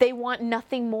do. They want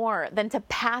nothing more than to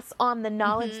pass on the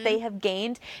knowledge they have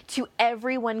gained to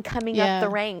everyone coming Yeah. up the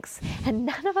ranks. And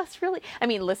none of us really, I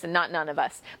mean, listen, not none of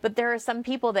us, but there are some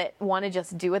people that want to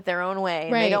just do it their own way.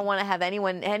 And Right. they don't want to have any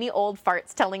old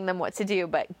farts telling them what to do.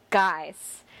 But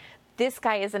guys, this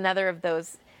guy is another of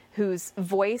those whose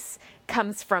voice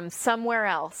comes from somewhere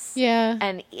else. Yeah.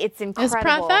 And it's incredible.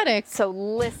 prophetic. So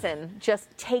listen, just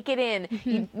take it in.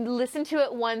 You listen to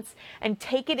it once and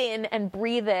take it in and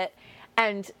breathe it,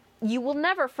 and you will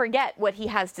never forget what he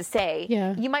has to say.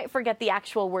 Yeah. You might forget the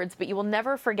actual words, but you will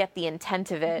never forget the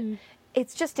intent of it.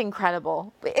 It's just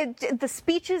incredible. The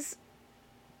speeches,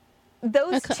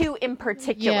 those 2 in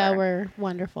particular, Yeah, were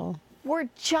wonderful. were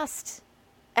just,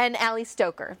 and Ali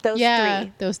Stoker, those Yeah,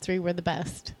 3. those 3 were the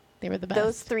best. They were the best.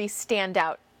 Those 3 stand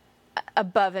out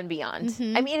above and beyond.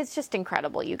 I mean, it's just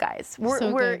incredible, you guys. We're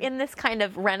good. in this kind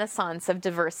of renaissance of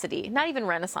diversity. Not even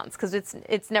renaissance, because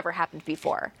it's never happened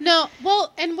before. No,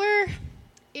 well, and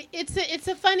it's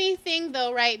a funny thing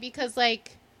though, right? Because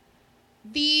like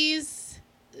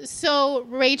so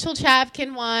Rachel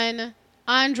Chavkin won,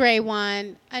 Andre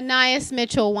won, Anais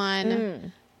Mitchell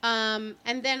won, and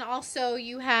then also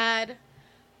you had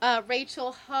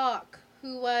Rachel Hawk,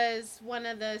 who was one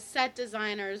of the set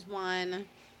designers, won.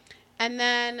 And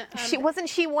then wasn't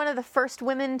she one of the first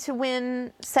women to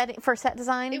win for set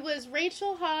design? It was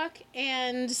Rachel Hawk,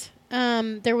 and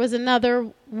there was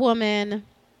another woman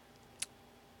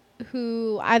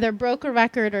who either broke a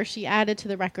record or she added to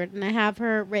the record, and I have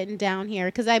her written down here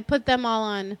because I put them all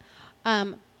on.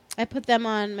 I put them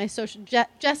on my social.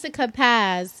 Jessica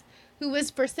Paz, who was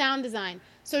for sound design.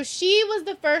 So she was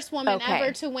the first woman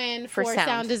ever to win for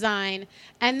sound design,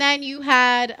 and then you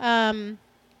had.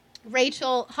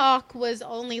 Rachel Hawk was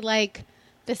only like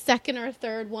the second or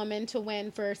third woman to win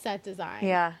for set design.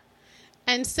 Yeah.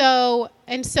 And so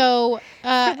for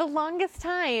the longest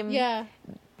time,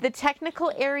 the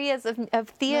technical areas of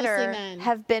theater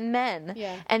have been men.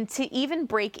 Yeah. And to even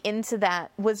break into that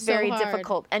was very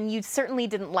difficult. And you certainly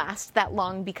didn't last that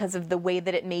long because of the way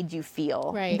that it made you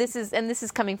feel. Right. This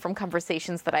is coming from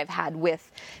conversations that I've had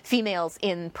with females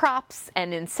in props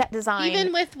and in set design.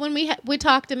 Even with when we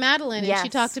talked to Madeline and she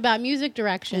talked about music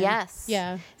direction. Yes.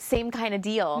 Yeah. Same kind of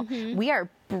deal. We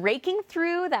are breaking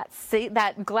through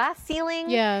that glass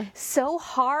ceiling so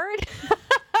hard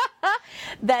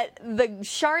that the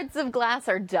shards of glass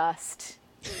are dust.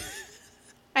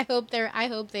 I hope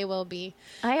they will be.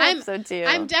 I hope so too.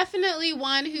 I'm definitely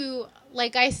one who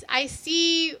like I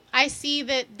see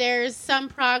that there's some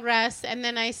progress, and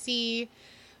then I see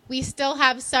we still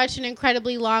have such an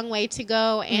incredibly long way to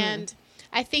go. And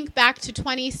I think back to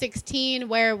 2016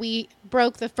 where we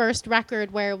broke the first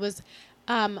record where it was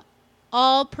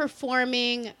all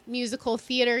performing musical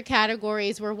theater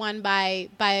categories were won by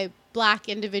Black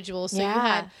individuals. So you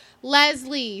had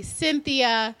Leslie,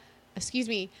 Cynthia,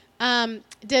 David,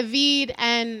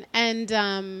 and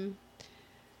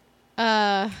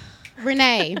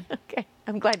Renee. Okay.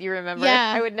 I'm glad you remember.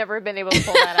 Yeah. I would never have been able to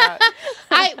pull that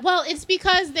out. Well, it's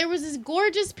because there was this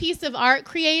gorgeous piece of art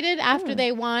created after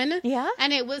they won. Yeah.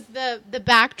 And it was the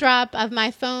backdrop of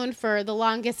my phone for the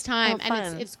longest time. Oh, fun.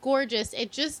 And it's gorgeous.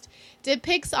 It just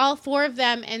depicts all four of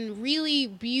them in really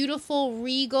beautiful,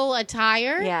 regal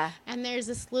attire. Yeah. And there's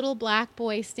this little black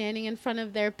boy standing in front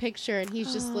of their picture, and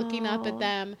he's just looking up at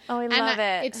them. Oh, I love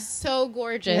it. It's so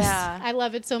gorgeous. Yeah. I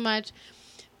love it so much.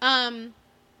 And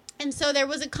so there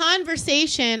was a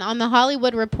conversation on The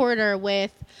Hollywood Reporter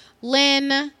with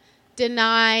Lynn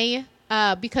Denai,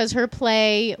 because her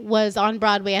play was on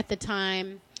Broadway at the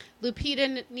time.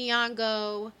 Lupita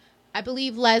Nyong'o, I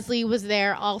believe Leslie was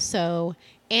there also.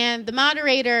 And the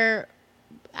moderator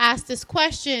asked this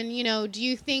question, do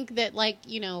you think that,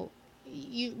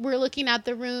 we're looking at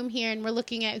the room here and we're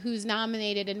looking at who's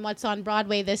nominated and what's on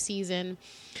Broadway this season,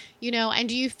 and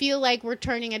do you feel like we're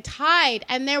turning a tide?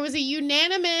 And there was a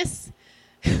unanimous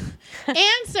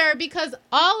answer because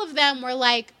all of them were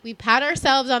like, we pat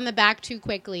ourselves on the back too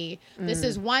quickly. This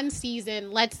is one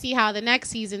season. Let's see how the next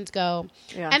seasons go.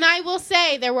 Yeah. And I will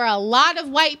say there were a lot of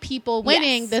white people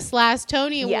winning this last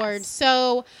Tony Awards.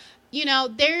 So,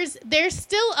 there's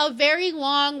still a very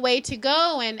long way to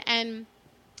go. And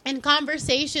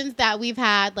conversations that we've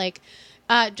had,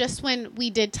 just when we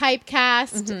did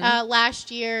Typecast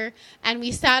last year, and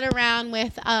we sat around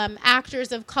with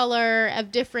actors of color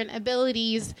of different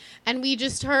abilities, and we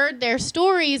just heard their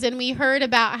stories, and we heard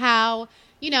about how,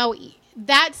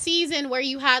 that season where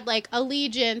you had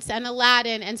Allegiance and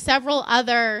Aladdin and several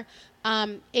other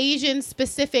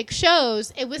Asian-specific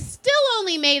shows, it was still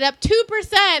only made up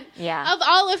 2% of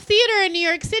all of theater in New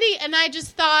York City, and I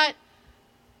just thought,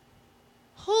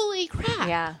 holy crap.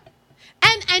 Yeah.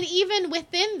 And even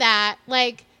within that,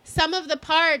 some of the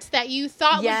parts that you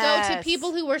thought would go to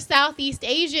people who were Southeast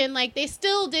Asian, they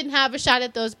still didn't have a shot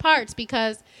at those parts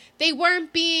because they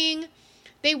weren't being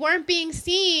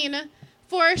seen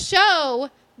for a show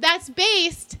that's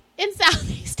based in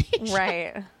Southeast Asia.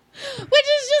 Right. Which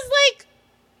is just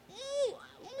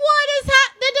what is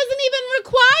that doesn't even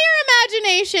require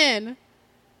imagination.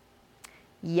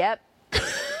 Yep.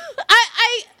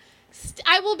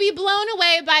 I will be blown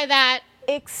away by that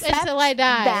until I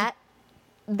die. That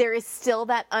there is still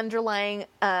that underlying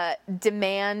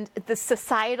demand, the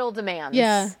societal demands.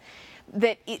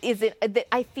 That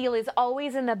I feel is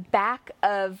always in the back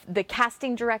of the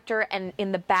casting director and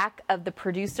in the back of the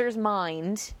producer's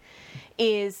mind,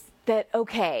 is that,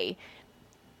 okay,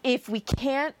 if we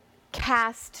can't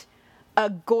cast a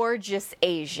gorgeous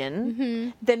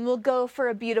Asian, then we'll go for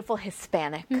a beautiful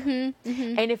Hispanic. And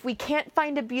if we can't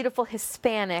find a beautiful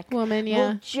Hispanic Woman,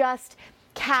 we'll just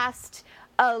cast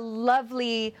a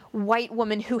lovely white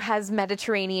woman who has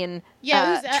Mediterranean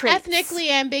who's traits. ethnically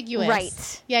ambiguous.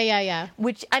 Right. Yeah.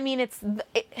 Which, I mean,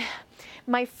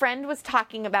 my friend was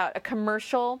talking about a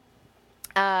commercial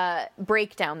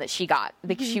breakdown that she got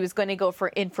because she was going to go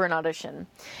in for an audition.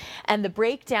 And the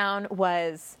breakdown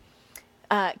was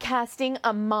casting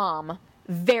a mom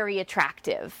very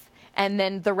attractive, and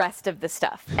then the rest of the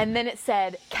stuff. And then it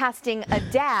said casting a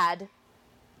dad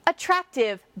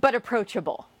attractive but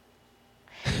approachable.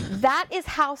 That is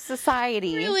how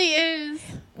society really is.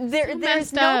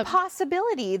 There's no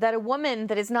possibility that a woman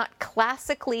that is not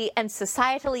classically and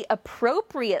societally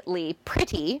appropriately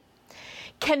pretty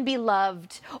can be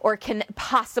loved or can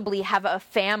possibly have a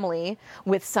family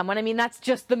with someone. I mean, that's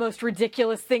just the most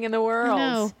ridiculous thing in the world.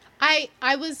 No.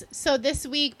 I was, so this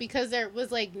week, because there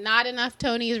was like not enough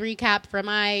Tony's recap for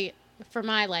my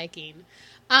liking,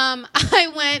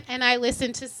 I went and I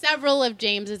listened to several of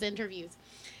James's interviews.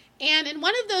 And in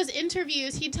one of those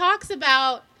interviews, he talks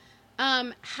about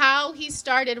how he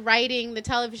started writing the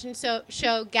television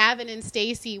show Gavin and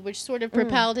Stacey, which sort of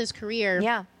propelled his career.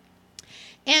 Yeah.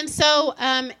 And so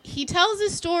he tells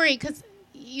this story because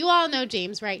you all know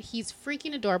James, right? He's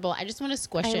freaking adorable. I just want to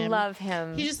squish him. I love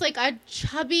him. He's just like a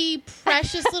chubby,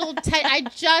 precious little I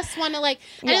just want to like.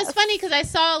 And Yes. it's funny because I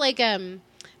saw like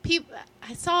people.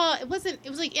 I saw it was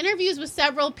like interviews with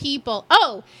several people.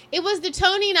 Oh, it was the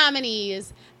Tony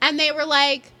nominees, and they were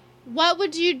like, what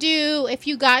would you do if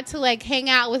you got to like hang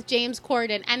out with James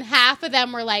Corden? And half of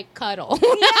them were like cuddle.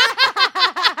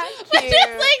 Which is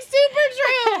like super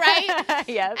true, right?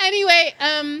 Yes. Anyway,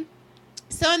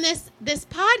 so in this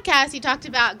podcast, he talked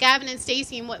about Gavin and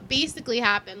Stacey and what basically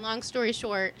happened. Long story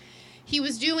short, he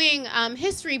was doing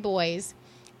History Boys.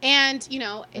 And, you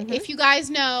know, if you guys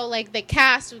know, like the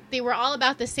cast, they were all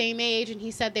about the same age. And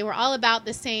he said they were all about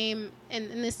the same,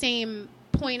 in the same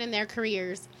point in their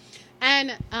careers.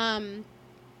 And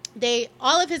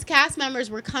all of his cast members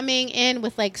were coming in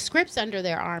with like scripts under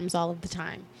their arms all of the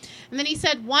time. And then he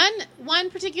said one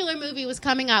particular movie was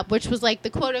coming up, which was like the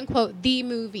quote unquote the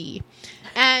movie.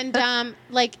 And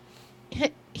like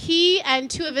he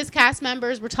and two of his cast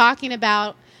members were talking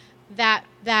about that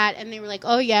and they were like,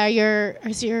 oh yeah,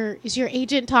 is your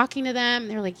agent talking to them?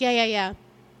 And they were like, yeah.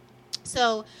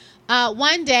 So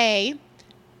one day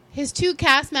his two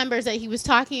cast members that he was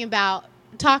talking about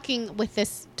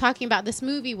this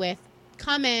movie with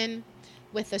come in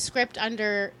with a script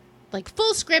under, like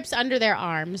full scripts under their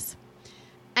arms,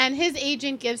 and his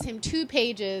agent gives him 2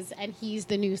 pages and he's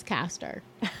the newscaster.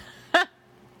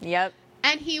 Yep.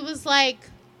 And he was like,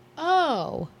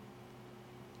 oh,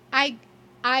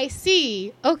 I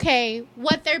see. Okay,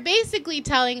 what they're basically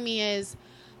telling me is,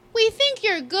 we think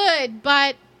you're good,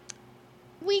 but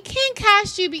we can't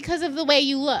cast you because of the way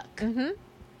you look. Mm-hmm.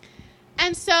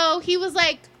 And so he was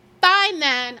like, fine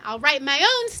then, I'll write my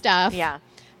own stuff. Yeah.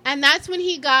 And that's when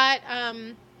he got,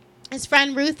 his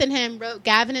friend Ruth and him wrote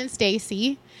Gavin and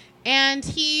Stacey. And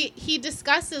he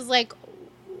discusses, like,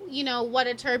 you know, what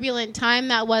a turbulent time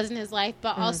that was in his life.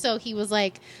 But also he was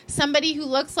like, somebody who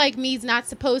looks like me is not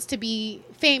supposed to be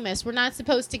famous. We're not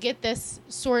supposed to get this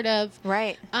sort of...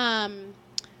 Right.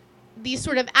 These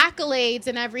sort of accolades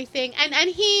and everything. And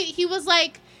he was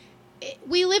like...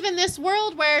 We live in this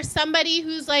world where somebody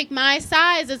who's like my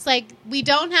size, it's like we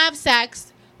don't have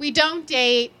sex, we don't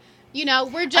date, you know,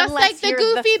 we're just Unless like the you're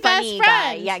goofy the best funny friend.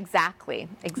 guy. Yeah, exactly.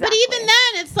 But even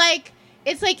then, it's like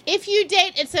if you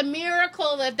date, it's a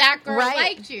miracle that girl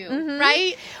liked you,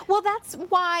 right? Well, that's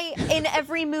why in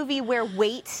every movie where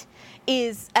weight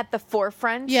is at the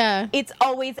forefront, it's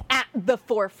always at the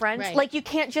forefront. Right. Like, you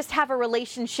can't just have a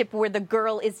relationship where the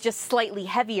girl is just slightly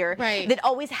heavier. Right. That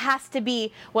always has to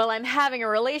be, well, I'm having a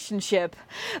relationship,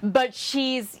 but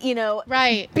she's, you know,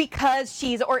 because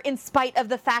she's, or in spite of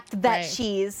the fact that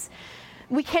she's.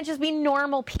 We can't just be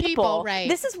normal people. Right.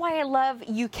 This is why I love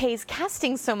UK's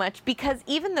casting so much, because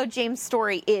even though James'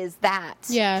 story is that,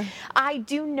 I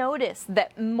do notice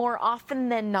that more often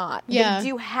than not, they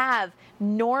do have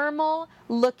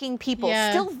normal-looking people,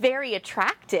 still very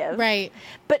attractive,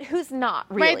 but who's not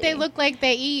really. Right, they look like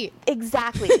they eat.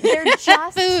 Exactly. They're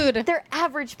just food. They're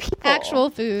average people. Actual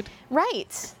food.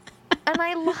 Right. And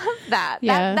I love that.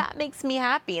 That makes me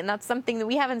happy. And that's something that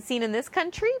we haven't seen in this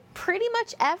country pretty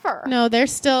much ever. No,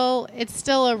 it's still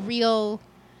a real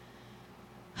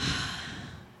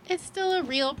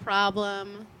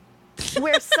problem.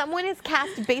 where someone is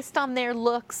cast based on their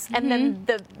looks, and then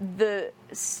the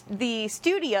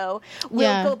studio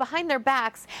will go behind their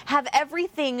backs, have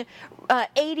everything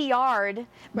 80-yard.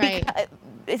 Right.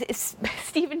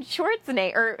 Stephen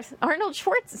Schwarzenegger, or Arnold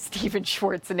Stephen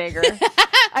Schwarzenegger.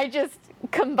 I just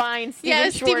combined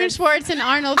Stephen Schwartz and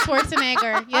Arnold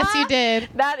Schwarzenegger. Yes, you did.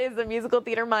 That is a musical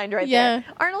theater mind right there.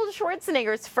 Arnold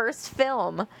Schwarzenegger's first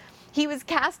film, he was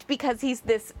cast because he's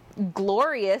this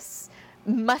glorious,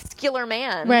 muscular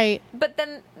man. Right. But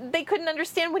then they couldn't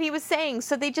understand what he was saying,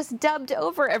 so they just dubbed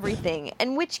over everything.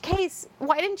 In which case,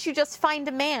 why didn't you just find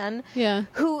a man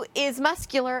who is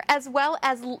muscular as well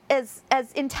as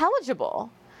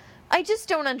intelligible? I just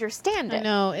don't understand it.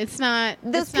 No, it's not.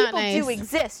 Those it's not people nice. do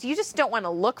exist. You just don't want to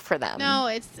look for them.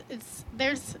 No,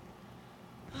 there's.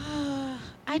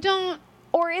 I don't.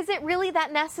 Or is it really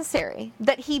that necessary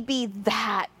that he be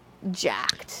that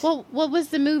jacked? Well, what was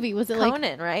the movie? Was it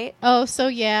Conan, right? Oh, so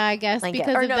yeah, I guess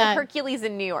because of that. Hercules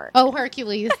in New York. Oh,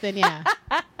 Hercules. Then yeah.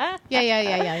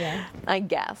 Yeah. I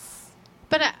guess.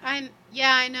 But I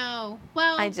know.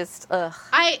 Well, I just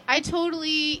I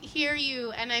totally hear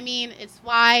you, and I mean, it's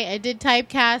why I did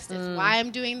typecast. It's why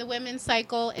I'm doing the women's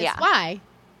cycle. It's why.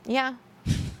 Yeah.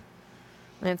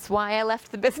 It's why I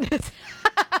left the business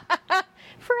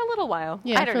for a little while.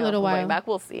 Yeah, I don't for a know little if I'm while. going back.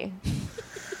 We'll see.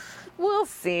 We'll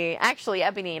see. Actually,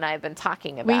 Ebony and I have been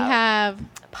talking about We have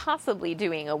possibly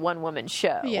doing a one-woman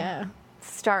show. Yeah.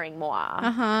 Starring moi.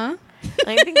 Uh-huh.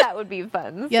 I think that would be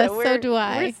fun. Yes, so do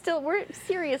I. We're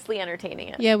seriously entertaining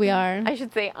it. Yeah, we are. I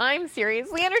should say I'm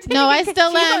seriously entertaining No, it. I still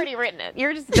She's am. already written it.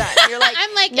 You're just done. You're like,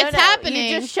 I'm like, no, it's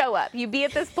happening. You just show up. You be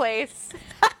at this place.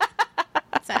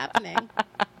 It's happening.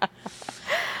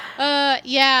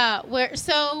 Yeah.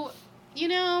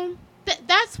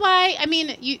 That's why, I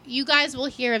mean, you guys will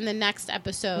hear in the next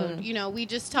episode, we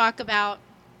just talk about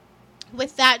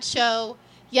with that show.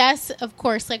 Yes, of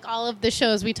course, like all of the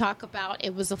shows we talk about,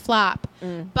 it was a flop.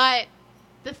 But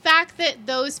the fact that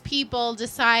those people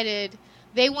decided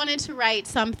they wanted to write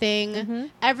something,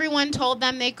 everyone told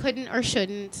them they couldn't or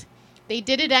shouldn't. They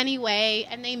did it anyway,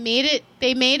 and they made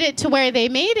it to where they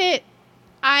made it.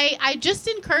 I just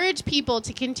encourage people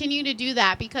to continue to do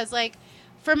that because, like,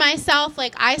 for myself,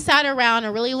 like, I sat around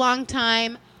a really long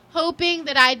time hoping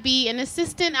that I'd be an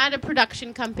assistant at a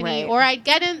production company or I'd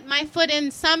get my foot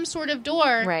in some sort of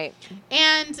door. Right.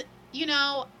 And,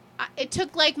 it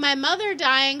took, like, my mother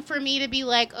dying for me to be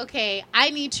like, okay, I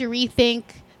need to rethink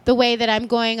the way that I'm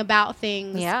going about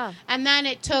things. Yeah. And then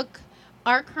it took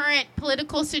our current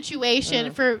political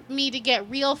situation for me to get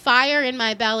real fire in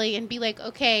my belly and be like,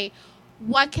 okay,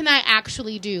 what can I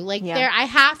actually do? Like, I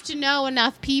have to know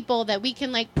enough people that we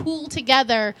can, like, pool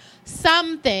together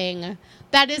something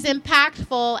that is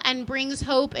impactful and brings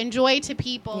hope and joy to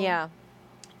people. Yeah.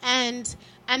 And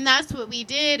that's what we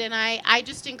did. And I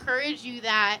just encourage you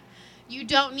that you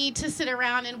don't need to sit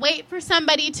around and wait for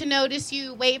somebody to notice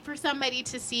you, wait for somebody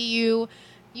to see you.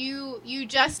 You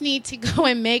just need to go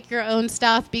and make your own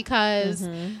stuff because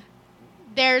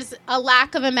there's a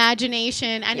lack of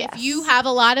imagination. And if you have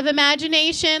a lot of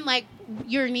imagination, like,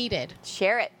 you're needed.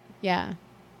 Share it. Yeah.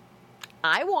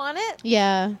 I want it.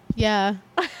 Yeah.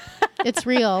 It's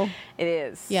real. It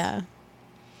is. Yeah.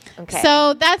 Okay.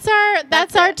 So that's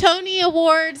our it. Tony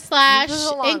Award / This is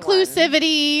a long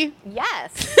inclusivity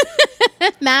Yes.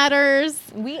 matters.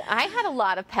 I had a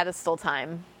lot of pedestal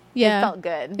time. Yeah. It felt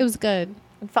good. It was good.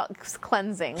 It felt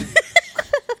cleansing.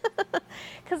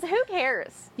 Because who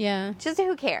cares? Yeah. Just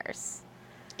who cares?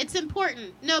 It's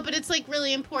important. No, but it's, like,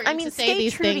 really important I mean, to say stay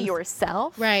these true things. to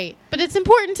yourself. Right. But it's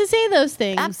important to say those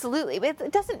things. Absolutely. But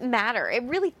it doesn't matter. It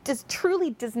really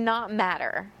truly does not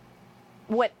matter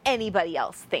what anybody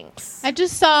else thinks. I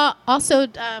just saw also,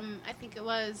 I think it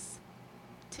was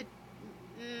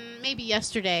maybe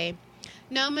yesterday,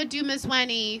 Noma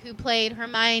Dumezweni, who played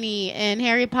Hermione in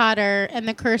Harry Potter and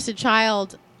the Cursed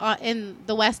Child in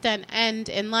the West End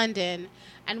in London,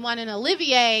 and won an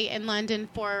Olivier in London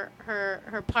for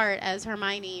her part as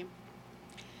Hermione.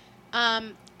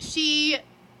 She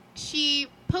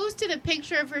posted a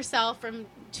picture of herself from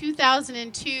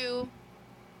 2002,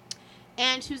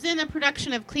 and she was in a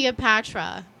production of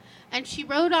Cleopatra. And she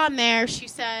wrote on there, she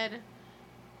said,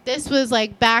 this was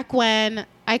like back when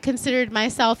I considered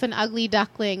myself an ugly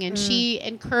duckling. And she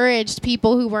encouraged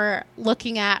people who were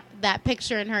looking at that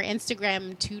picture in her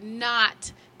Instagram to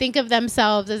not think of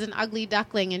themselves as an ugly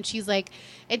duckling. And she's like,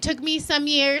 it took me some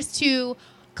years to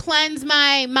cleanse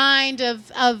my mind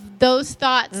of those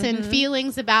thoughts and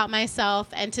feelings about myself,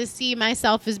 and to see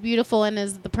myself as beautiful and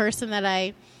as the person that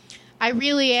I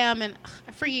really am. And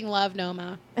I freaking love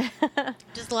Noma.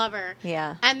 Just love her.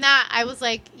 Yeah. And that, I was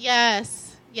like,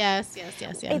 yes, Yes.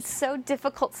 It's so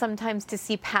difficult sometimes to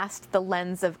see past the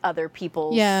lens of other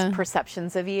people's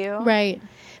perceptions of you. Right.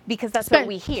 Because that's what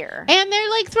we hear. And they're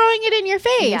like throwing it in your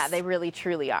face. Yeah, they really,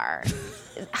 truly are.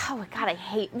 Oh, my God,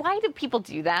 why do people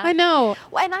do that? I know.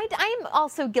 And I'm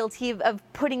also guilty of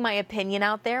putting my opinion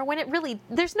out there when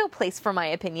there's no place for my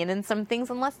opinion in some things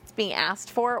unless it's being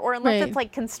asked for or unless it's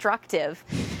like constructive.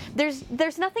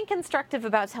 There's nothing constructive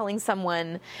about telling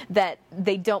someone that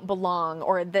they don't belong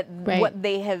or that what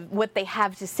they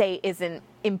have to say isn't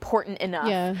important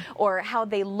enough or how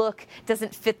they look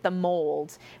doesn't fit the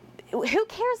mold. Who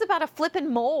cares about a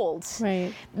flippin' mold?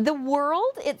 Right. The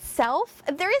world itself,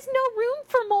 there is no room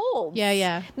for molds.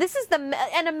 Yeah. This is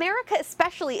and America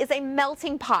especially is a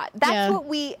melting pot. That's what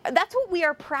we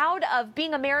are proud of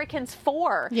being Americans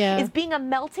for. Yeah. Is being a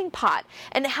melting pot.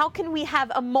 And how can we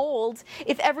have a mold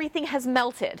if everything has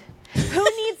melted? Who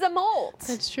needs a mold?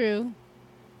 That's true.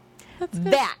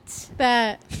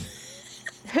 That.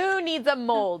 Who needs a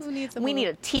mold? Who needs a mold? We need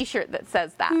a T-shirt that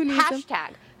says that. Who needs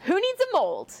Hashtag. Who needs a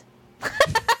mold?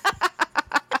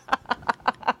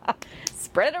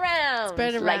 Spread it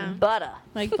around.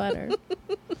 Like butter.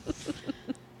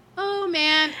 Oh,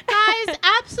 man. Guys,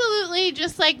 absolutely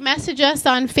just like message us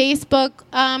on Facebook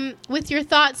with your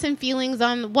thoughts and feelings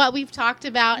on what we've talked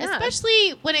about,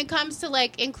 especially when it comes to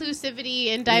like inclusivity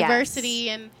and diversity.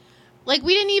 And like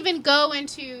we didn't even go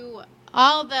into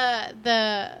all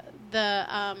the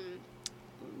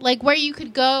like where you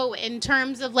could go in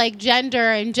terms of like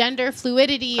gender and gender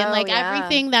fluidity and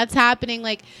everything that's happening,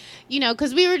 like, you know,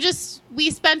 because we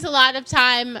spent a lot of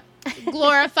time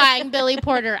glorifying Billy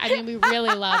Porter. I mean, we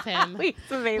really love him. He's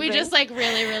amazing. We just like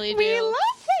really, really do. We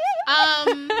love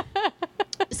him.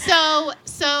 So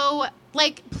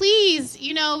like, please,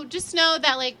 you know, just know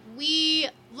that like we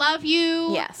love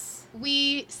you. Yes.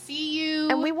 We see you.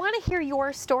 And we want to hear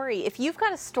your story. If you've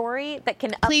got a story that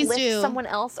can uplift someone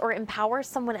else or empower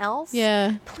someone else,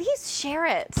 please share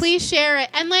it. Please share it.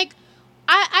 And like,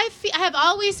 I have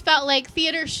always felt like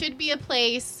theater should be a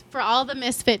place for all the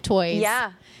misfit toys.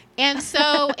 Yeah. And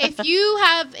so if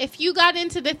you got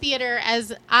into the theater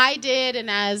as I did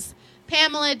and as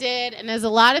Pamela did and as a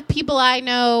lot of people I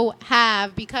know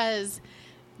have, because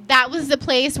that was the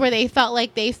place where they felt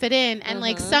like they fit in. And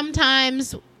like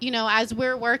sometimes, you know, as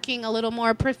we're working a little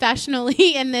more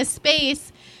professionally in this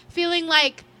space, feeling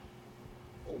like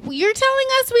you're telling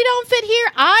us we don't fit here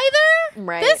either?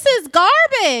 Right. This is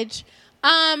garbage.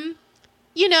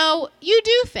 You know, you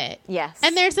do fit. Yes.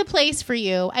 And there's a place for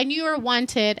you, and you are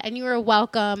wanted, and you are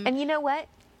welcome. And you know what?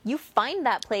 You find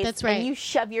that place. That's right. And you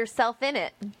shove yourself in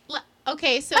it.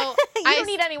 Okay, so you don't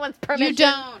need anyone's permission. You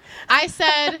don't. I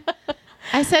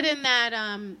said in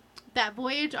that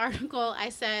Voyage article, I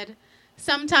said,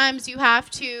 sometimes you have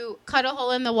to cut a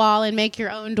hole in the wall and make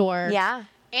your own door. Yeah.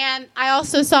 And I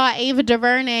also saw Ava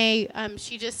DuVernay.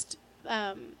 She just,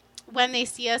 When They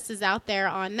See Us is out there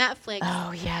on Netflix.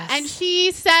 Oh, yes. And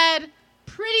she said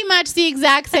pretty much the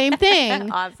exact same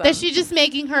thing. Awesome. That she's just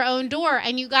making her own door.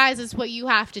 And you guys, it's what you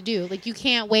have to do. Like, you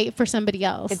can't wait for somebody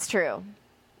else. It's true.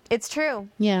 It's true.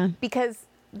 Yeah. Because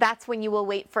that's when you will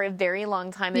wait for a very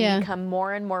long time and become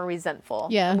more and more resentful.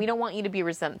 Yeah. And we don't want you to be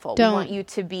resentful. Don't. We want you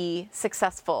to be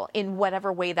successful in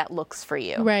whatever way that looks for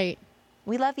you. Right.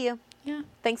 We love you. Yeah.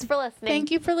 Thanks for listening.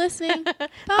 Thank you for listening.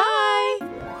 Bye.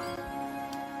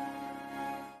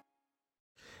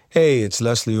 Hey, it's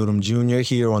Leslie Odom Jr.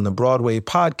 here on the Broadway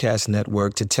Podcast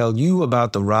Network to tell you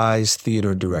about the Rise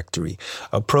Theater Directory,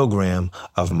 a program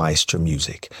of Maestro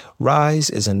Music. Rise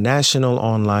is a national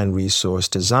online resource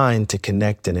designed to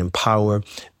connect and empower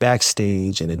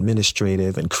backstage and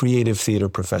administrative and creative theater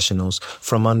professionals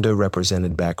from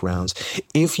underrepresented backgrounds.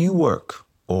 If you work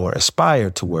or aspire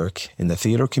to work in the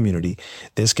theater community,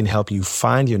 this can help you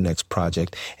find your next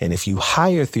project. And if you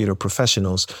hire theater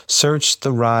professionals, search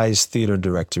the Rise Theater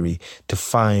Directory to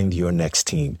find your next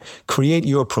team. Create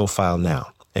your profile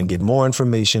now and get more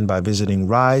information by visiting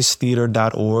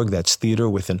risetheater.org. That's theater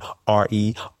with an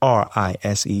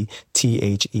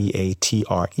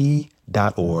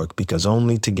RERISETHEATRE.org, because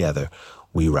only together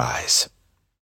we rise.